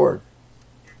your sword?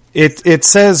 It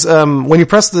says, when you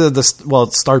press the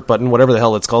start button, whatever the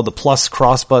hell it's called, the plus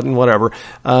cross button, whatever,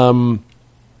 and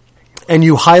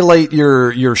you highlight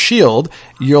your shield,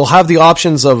 you'll have the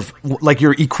options of, like,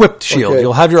 your equipped shield. Okay.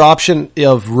 You'll have your option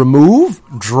of remove,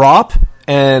 drop,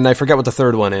 and I forget what the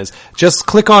third one is. Just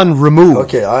click on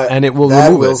remove, and it will remove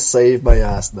it. That will save my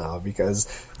ass now, because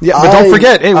but don't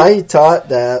forget. I thought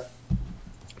that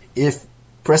if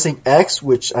pressing X,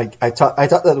 which I thought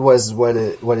that was what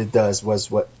it does,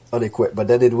 was what unequip, but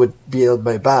then it would be on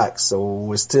my back,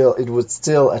 so it would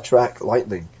still attract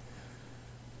lightning.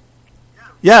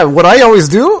 Yeah, what I always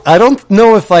do, I don't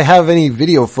know if I have any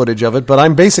video footage of it, but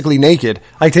I'm basically naked.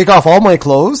 I take off all my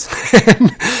clothes, and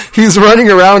he's running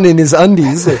around in his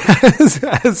undies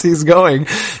as he's going.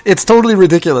 It's totally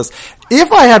ridiculous.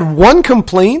 If I had one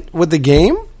complaint with the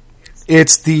game,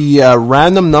 it's the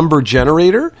random number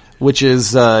generator, which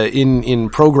is in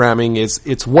programming,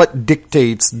 it's what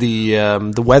dictates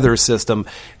the weather system.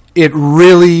 It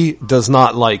really does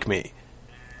not like me,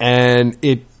 and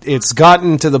it's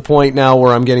gotten to the point now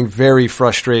where I'm getting very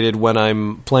frustrated when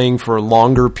I'm playing for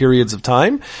longer periods of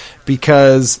time,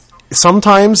 because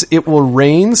sometimes it will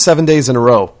rain 7 days in a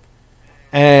row.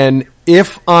 And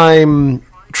if I'm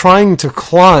trying to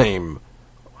climb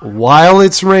while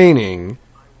it's raining,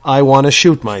 I want to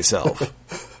shoot myself.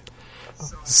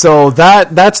 So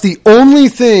that's the only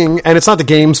thing, and it's not the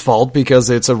game's fault because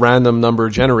it's a random number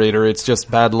generator. It's just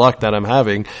bad luck that I'm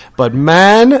having. But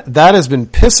man, that has been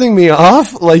pissing me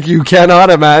off like you cannot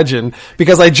imagine,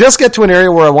 because I just get to an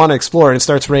area where I want to explore and it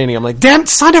starts raining. I'm like, damn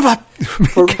son of a,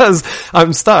 because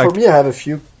I'm stuck. For me, I have a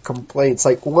few complaints.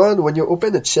 Like, one, when you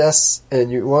open a chest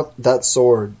and you want that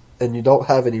sword and you don't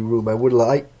have any room, I would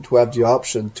like to have the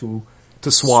option to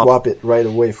swap it right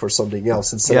away for something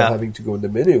else instead of having to go in the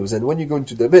menus. And when you go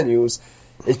into the menus,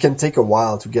 it can take a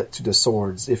while to get to the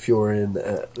swords. If you're in,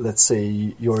 let's say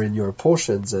you're in your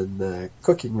potions and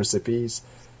cooking recipes,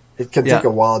 it can take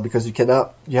a while because you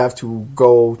have to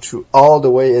go to all the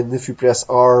way, and if you press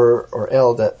R or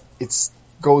L, that it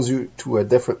goes you to a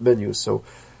different menu. So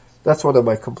that's one of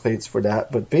my complaints for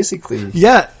that. But basically...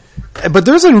 Yeah, but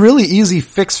there's a really easy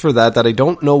fix for that I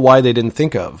don't know why they didn't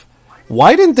think of.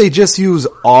 Why didn't they just use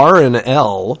R and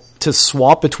L to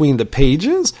swap between the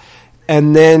pages,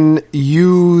 and then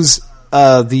use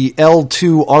the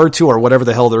L2, R2, or whatever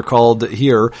the hell they're called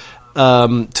here,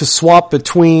 to swap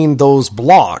between those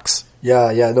blocks?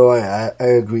 Yeah, no, I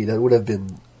agree. That would have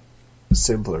been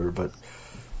simpler, but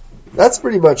That's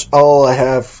pretty much all I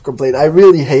have complained. I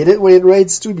really hate it when it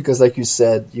rains too, because like you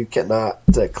said, you cannot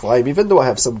climb. Even though I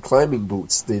have some climbing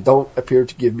boots, they don't appear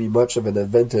to give me much of an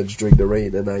advantage during the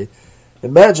rain. And I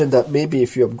imagine that maybe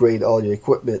if you upgrade all your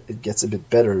equipment, it gets a bit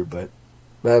better. But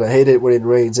man, I hate it when it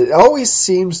rains. It always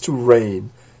seems to rain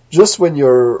just when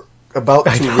you're about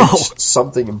to reach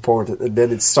something important, and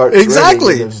then it starts raining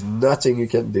and there's nothing you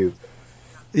can do.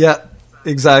 Yeah.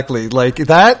 Exactly. Like,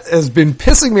 that has been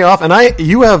pissing me off. And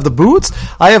you have the boots.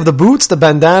 I have the boots, the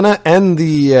bandana, and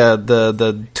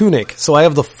the tunic. So I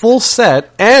have the full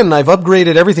set, and I've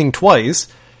upgraded everything twice,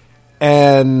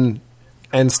 and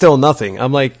still nothing.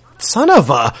 I'm like, son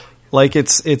of a, like,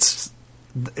 it's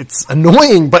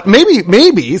annoying, but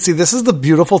maybe, see, this is the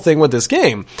beautiful thing with this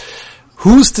game.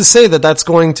 Who's to say that that's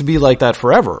going to be like that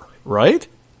forever, right?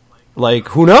 Like,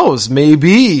 who knows?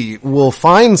 Maybe we'll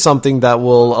find something that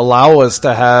will allow us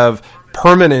to have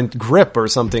permanent grip or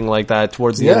something like that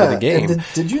towards the end of the game. And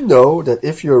did you know that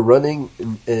if you're running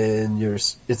and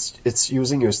it's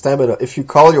using your stamina, if you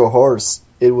call your horse,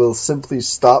 it will simply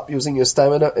stop using your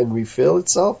stamina and refill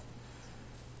itself?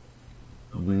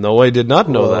 No, I did not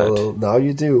know that. Now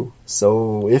you do.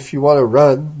 So if you want to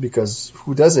run, because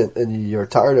who doesn't, and you're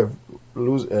tired of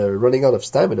running out of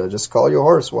stamina, just call your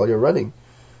horse while you're running.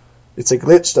 It's a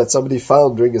glitch that somebody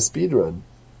found during a speed run.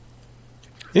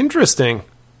 Interesting.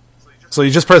 So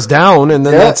you just press down and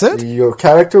then that's it? Your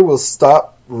character will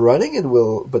stop running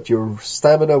but your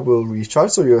stamina will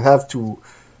recharge, so you have to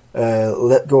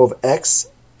let go of X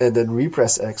and then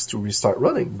repress X to restart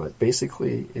running. But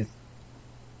basically,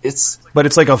 it's... But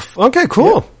it's like okay,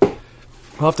 cool. Yeah.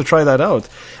 I'll have to try that out.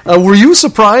 Were you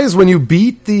surprised when you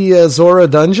beat the Zora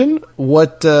dungeon,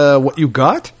 what you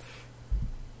got?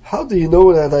 How do you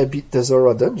know that I beat the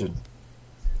Zora dungeon?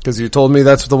 Because you told me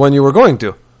that's the one you were going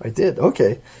to. I did,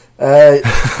 okay. I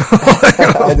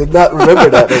did not remember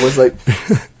that. I was like,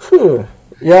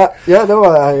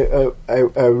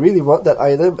 I really want that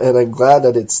item, and I'm glad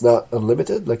that it's not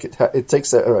unlimited. Like, I take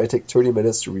 30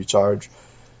 minutes to recharge,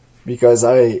 because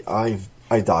I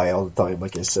die all the time,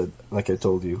 like I said, like I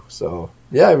told you. So,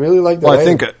 yeah, I really like that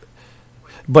item.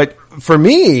 But for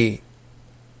me...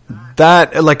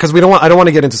 That, like, because I don't want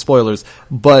to get into spoilers,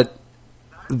 but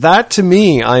that to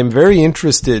me, I'm very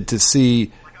interested to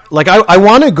see. Like, I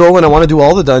want to go and I want to do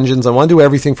all the dungeons. I want to do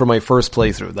everything for my first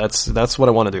playthrough. That's what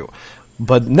I want to do.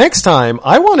 But next time,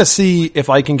 I want to see if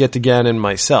I can get to Ganon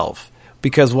myself,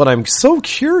 because what I'm so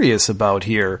curious about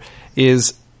here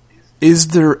is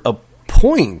there a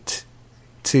point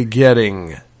to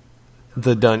getting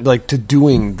the to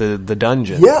doing the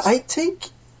dungeons? Yeah, I think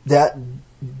that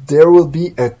there will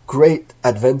be a great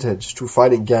advantage to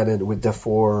fighting Ganon with the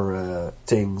 4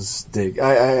 things dig.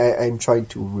 I'm trying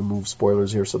to remove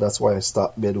spoilers here, so that's why I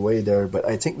stopped midway there, but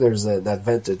I think there's an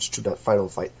advantage to that final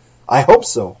fight. I hope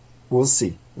so. We'll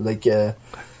see.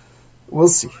 We'll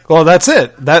see. Well, that's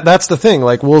it. That's the thing.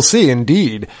 Like, we'll see,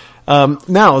 indeed.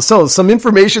 Now, so some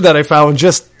information that I found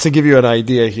just to give you an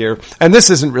idea here, and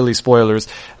this isn't really spoilers,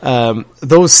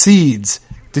 those seeds,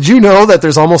 did you know that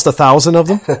there's almost 1,000 of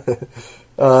them?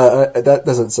 That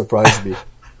doesn't surprise me.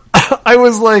 I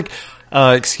was like,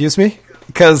 excuse me?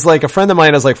 Because, like, a friend of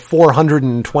mine has, like,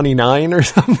 429 or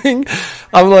something.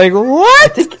 I'm like,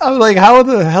 what? I'm like, how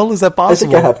the hell is that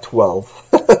possible? I think I have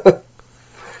 12.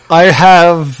 I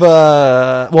have,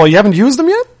 well, you haven't used them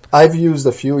yet? I've used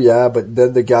a few, yeah, but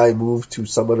then the guy moved to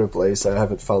some other place. I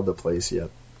haven't found the place yet.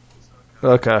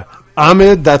 Okay.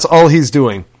 Ahmed, that's all he's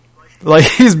doing. Like,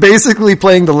 he's basically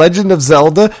playing The Legend of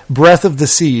Zelda, Breath of the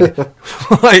Seed.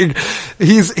 Like,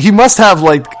 he must have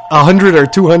like 100 or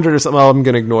 200 or something. Oh, I'm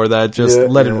gonna ignore that. Just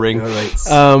let it ring. Right.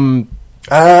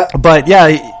 But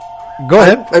yeah, go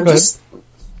ahead. I'm just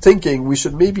thinking we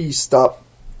should maybe stop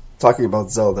talking about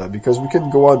Zelda, because we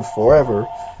can go on forever.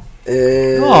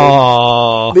 And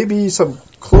maybe some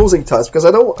closing thoughts, because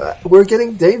we're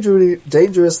getting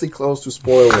dangerously close to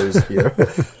spoilers here.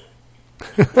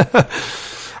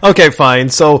 Okay, fine.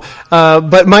 So,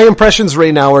 but my impressions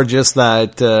right now are just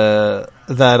that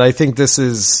I think this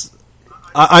is.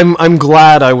 I'm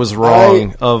glad I was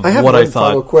wrong of what I thought. I have one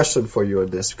final question for you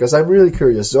on this, because I'm really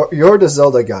curious. You're the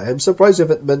Zelda guy. I'm surprised you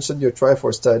haven't mentioned your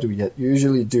Triforce tattoo yet. You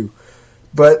usually do,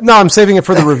 but no, I'm saving it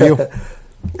for the review.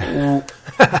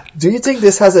 Do you think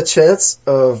this has a chance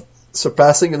of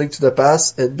surpassing A Link to the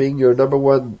Past and being your number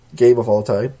 1 game of all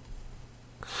time?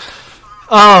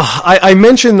 I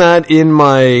mentioned that in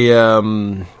my,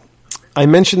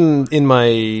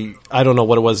 I don't know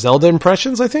what it was, Zelda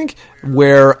impressions, I think,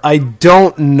 where I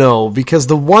don't know, because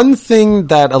the one thing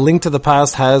that A Link to the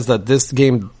Past has that this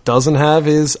game doesn't have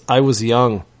is I was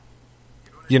young.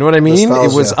 You know what I mean?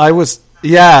 Nostalgia.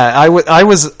 Yeah, I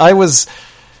was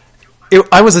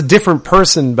a different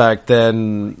person back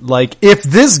then. Like, if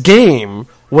this game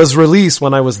was released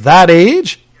when I was that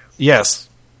age, yes.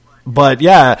 But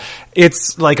yeah,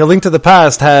 it's like A Link to the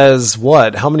Past has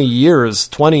how many years?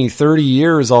 20, 30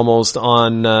 years almost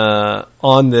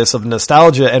on this of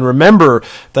nostalgia. And remember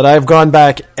that I've gone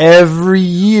back every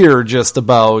year just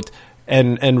about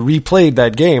and replayed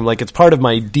that game. Like, it's part of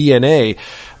my DNA.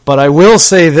 But I will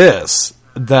say this,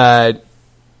 that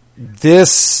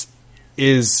this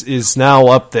is now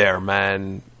up there,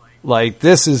 man. Like,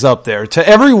 this is up there. To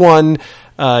everyone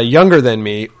younger than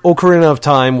me, Ocarina of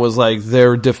Time was like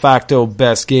their de facto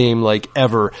best game like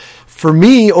ever. For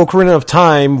me, Ocarina of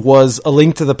Time was A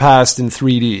Link to the Past in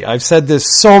 3D. I've said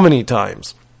this so many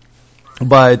times,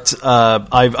 but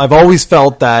I've always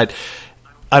felt that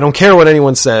I don't care what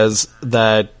anyone says,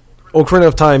 that Ocarina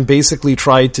of Time basically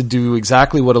tried to do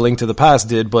exactly what A Link to the Past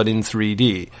did, but in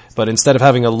 3D. But instead of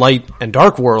having a light and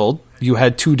dark world, you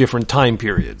had two different time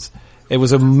periods. It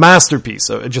was a masterpiece,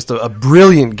 just a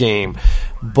brilliant game.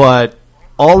 But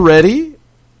already,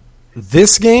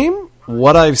 this game,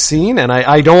 what I've seen, and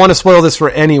I don't want to spoil this for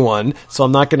anyone, so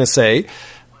I'm not going to say,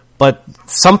 but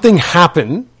something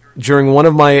happened during one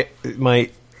of my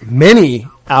many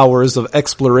hours of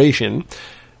exploration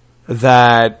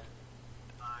that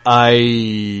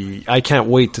I can't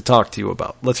wait to talk to you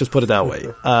about. Let's just put it that way.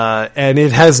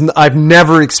 And I've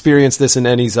never experienced this in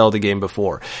any Zelda game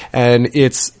before. And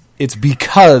it's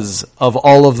because of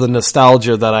all of the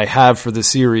nostalgia that I have for the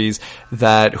series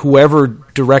that whoever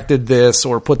directed this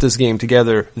or put this game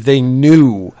together, they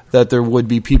knew that there would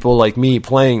be people like me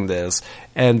playing this,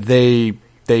 and they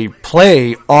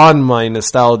play on my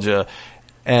nostalgia,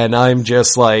 and I'm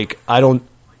just like,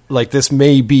 this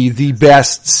may be the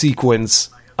best sequence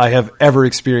I have ever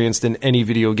experienced in any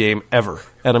video game ever.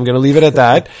 And I'm going to leave it at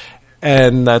that.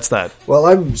 And that's that. Well,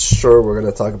 I'm sure we're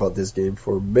going to talk about this game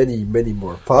for many, many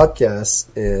more podcasts,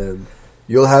 and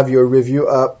you'll have your review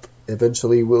up.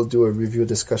 Eventually, we'll do a review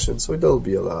discussion, so there'll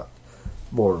be a lot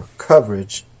more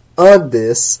coverage on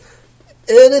this.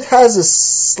 And it has a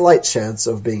slight chance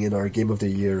of being in our Game of the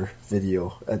Year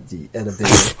video at the end of the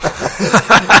year.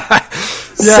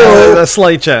 Yeah, so, a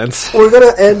slight chance. We're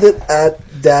going to end it at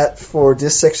that for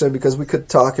this section because we could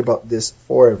talk about this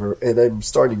forever, and I'm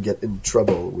starting to get in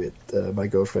trouble with my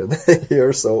girlfriend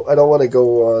here, so I don't want to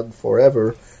go on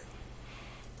forever.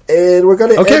 And we're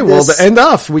going to end this. End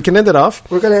off. We can end it off.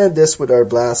 We're going to end this with our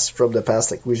blast from the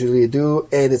past like we usually do,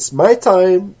 and it's my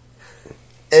time.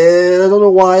 And I don't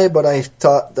know why, but I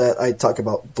thought that I'd talk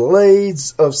about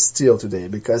Blades of Steel today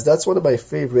because that's one of my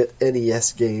favorite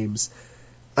NES games.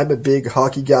 I'm a big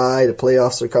hockey guy. The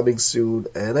playoffs are coming soon,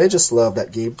 and I just love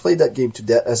that game. Played that game to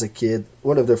death as a kid.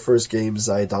 One of the first games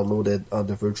I downloaded on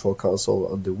the Virtual Console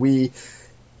on the Wii.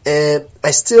 And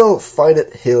I still find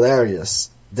it hilarious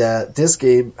that this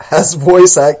game has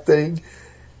voice acting,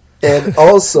 and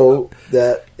also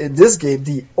that in this game,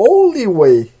 the only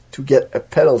way to get a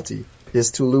penalty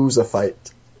is to lose a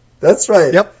fight. That's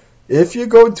right. Yep. If you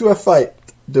go into a fight,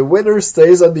 the winner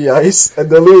stays on the ice, and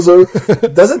the loser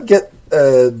doesn't get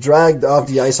dragged off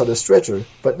the ice on a stretcher.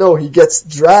 But no, he gets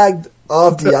dragged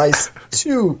off the ice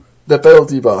to the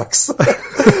penalty box.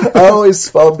 I always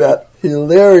found that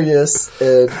hilarious,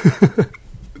 and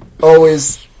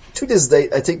always, to this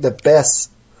date, I think the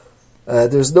best.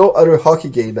 There's no other hockey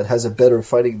game that has a better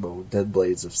fighting mode than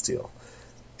Blades of Steel.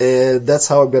 And that's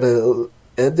how I'm going to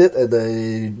end it, and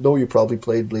I know you probably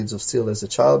played Blades of Steel as a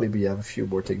child. Maybe you have a few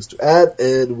more things to add,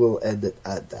 and we'll end it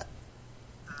at that.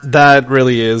 That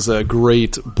really is a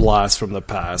great blast from the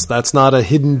past. That's not a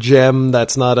hidden gem.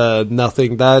 That's not a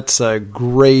nothing. That's a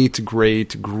great,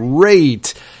 great,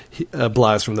 great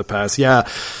blast from the past. Yeah,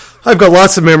 I've got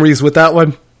lots of memories with that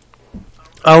one.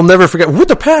 I'll never forget with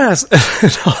the past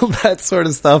and all that sort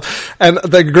of stuff. And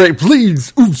the great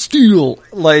Blades of Steel,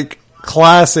 like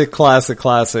classic.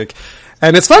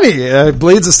 And it's funny,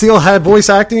 Blades of Steel had voice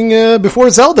acting before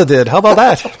Zelda did. How about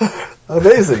that?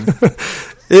 Amazing.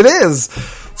 It is.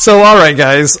 So, all right,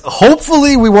 guys.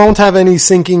 Hopefully we won't have any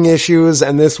syncing issues,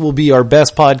 and this will be our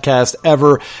best podcast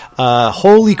ever.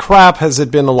 Holy crap, has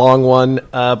it been a long one.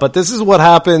 But this is what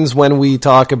happens when we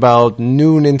talk about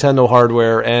new Nintendo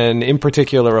hardware, and in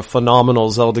particular a phenomenal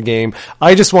Zelda game.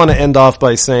 I just want to end off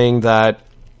by saying that,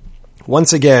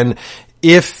 once again,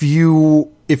 if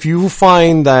you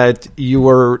find that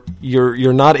you're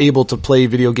not able to play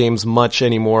video games much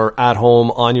anymore at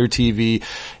home on your TV,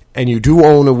 and you do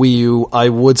own a Wii U, I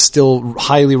would still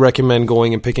highly recommend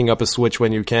going and picking up a Switch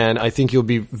when you can. I think you'll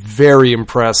be very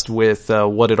impressed with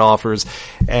what it offers.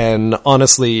 And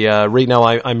honestly, right now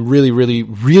I'm really, really,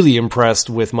 really impressed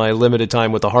with my limited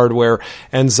time with the hardware.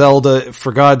 And Zelda,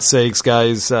 for God's sakes,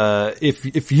 guys,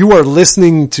 if you are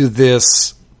listening to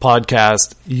this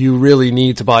podcast, you really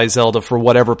need to buy Zelda for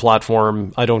whatever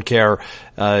platform. I don't care.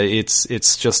 It's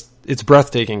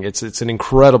breathtaking. It's an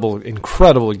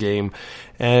incredible game.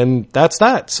 And that's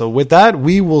that. So with that,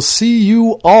 we will see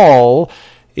you all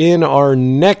in our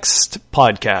next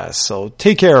podcast. So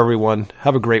take care, everyone.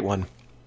 Have a great one.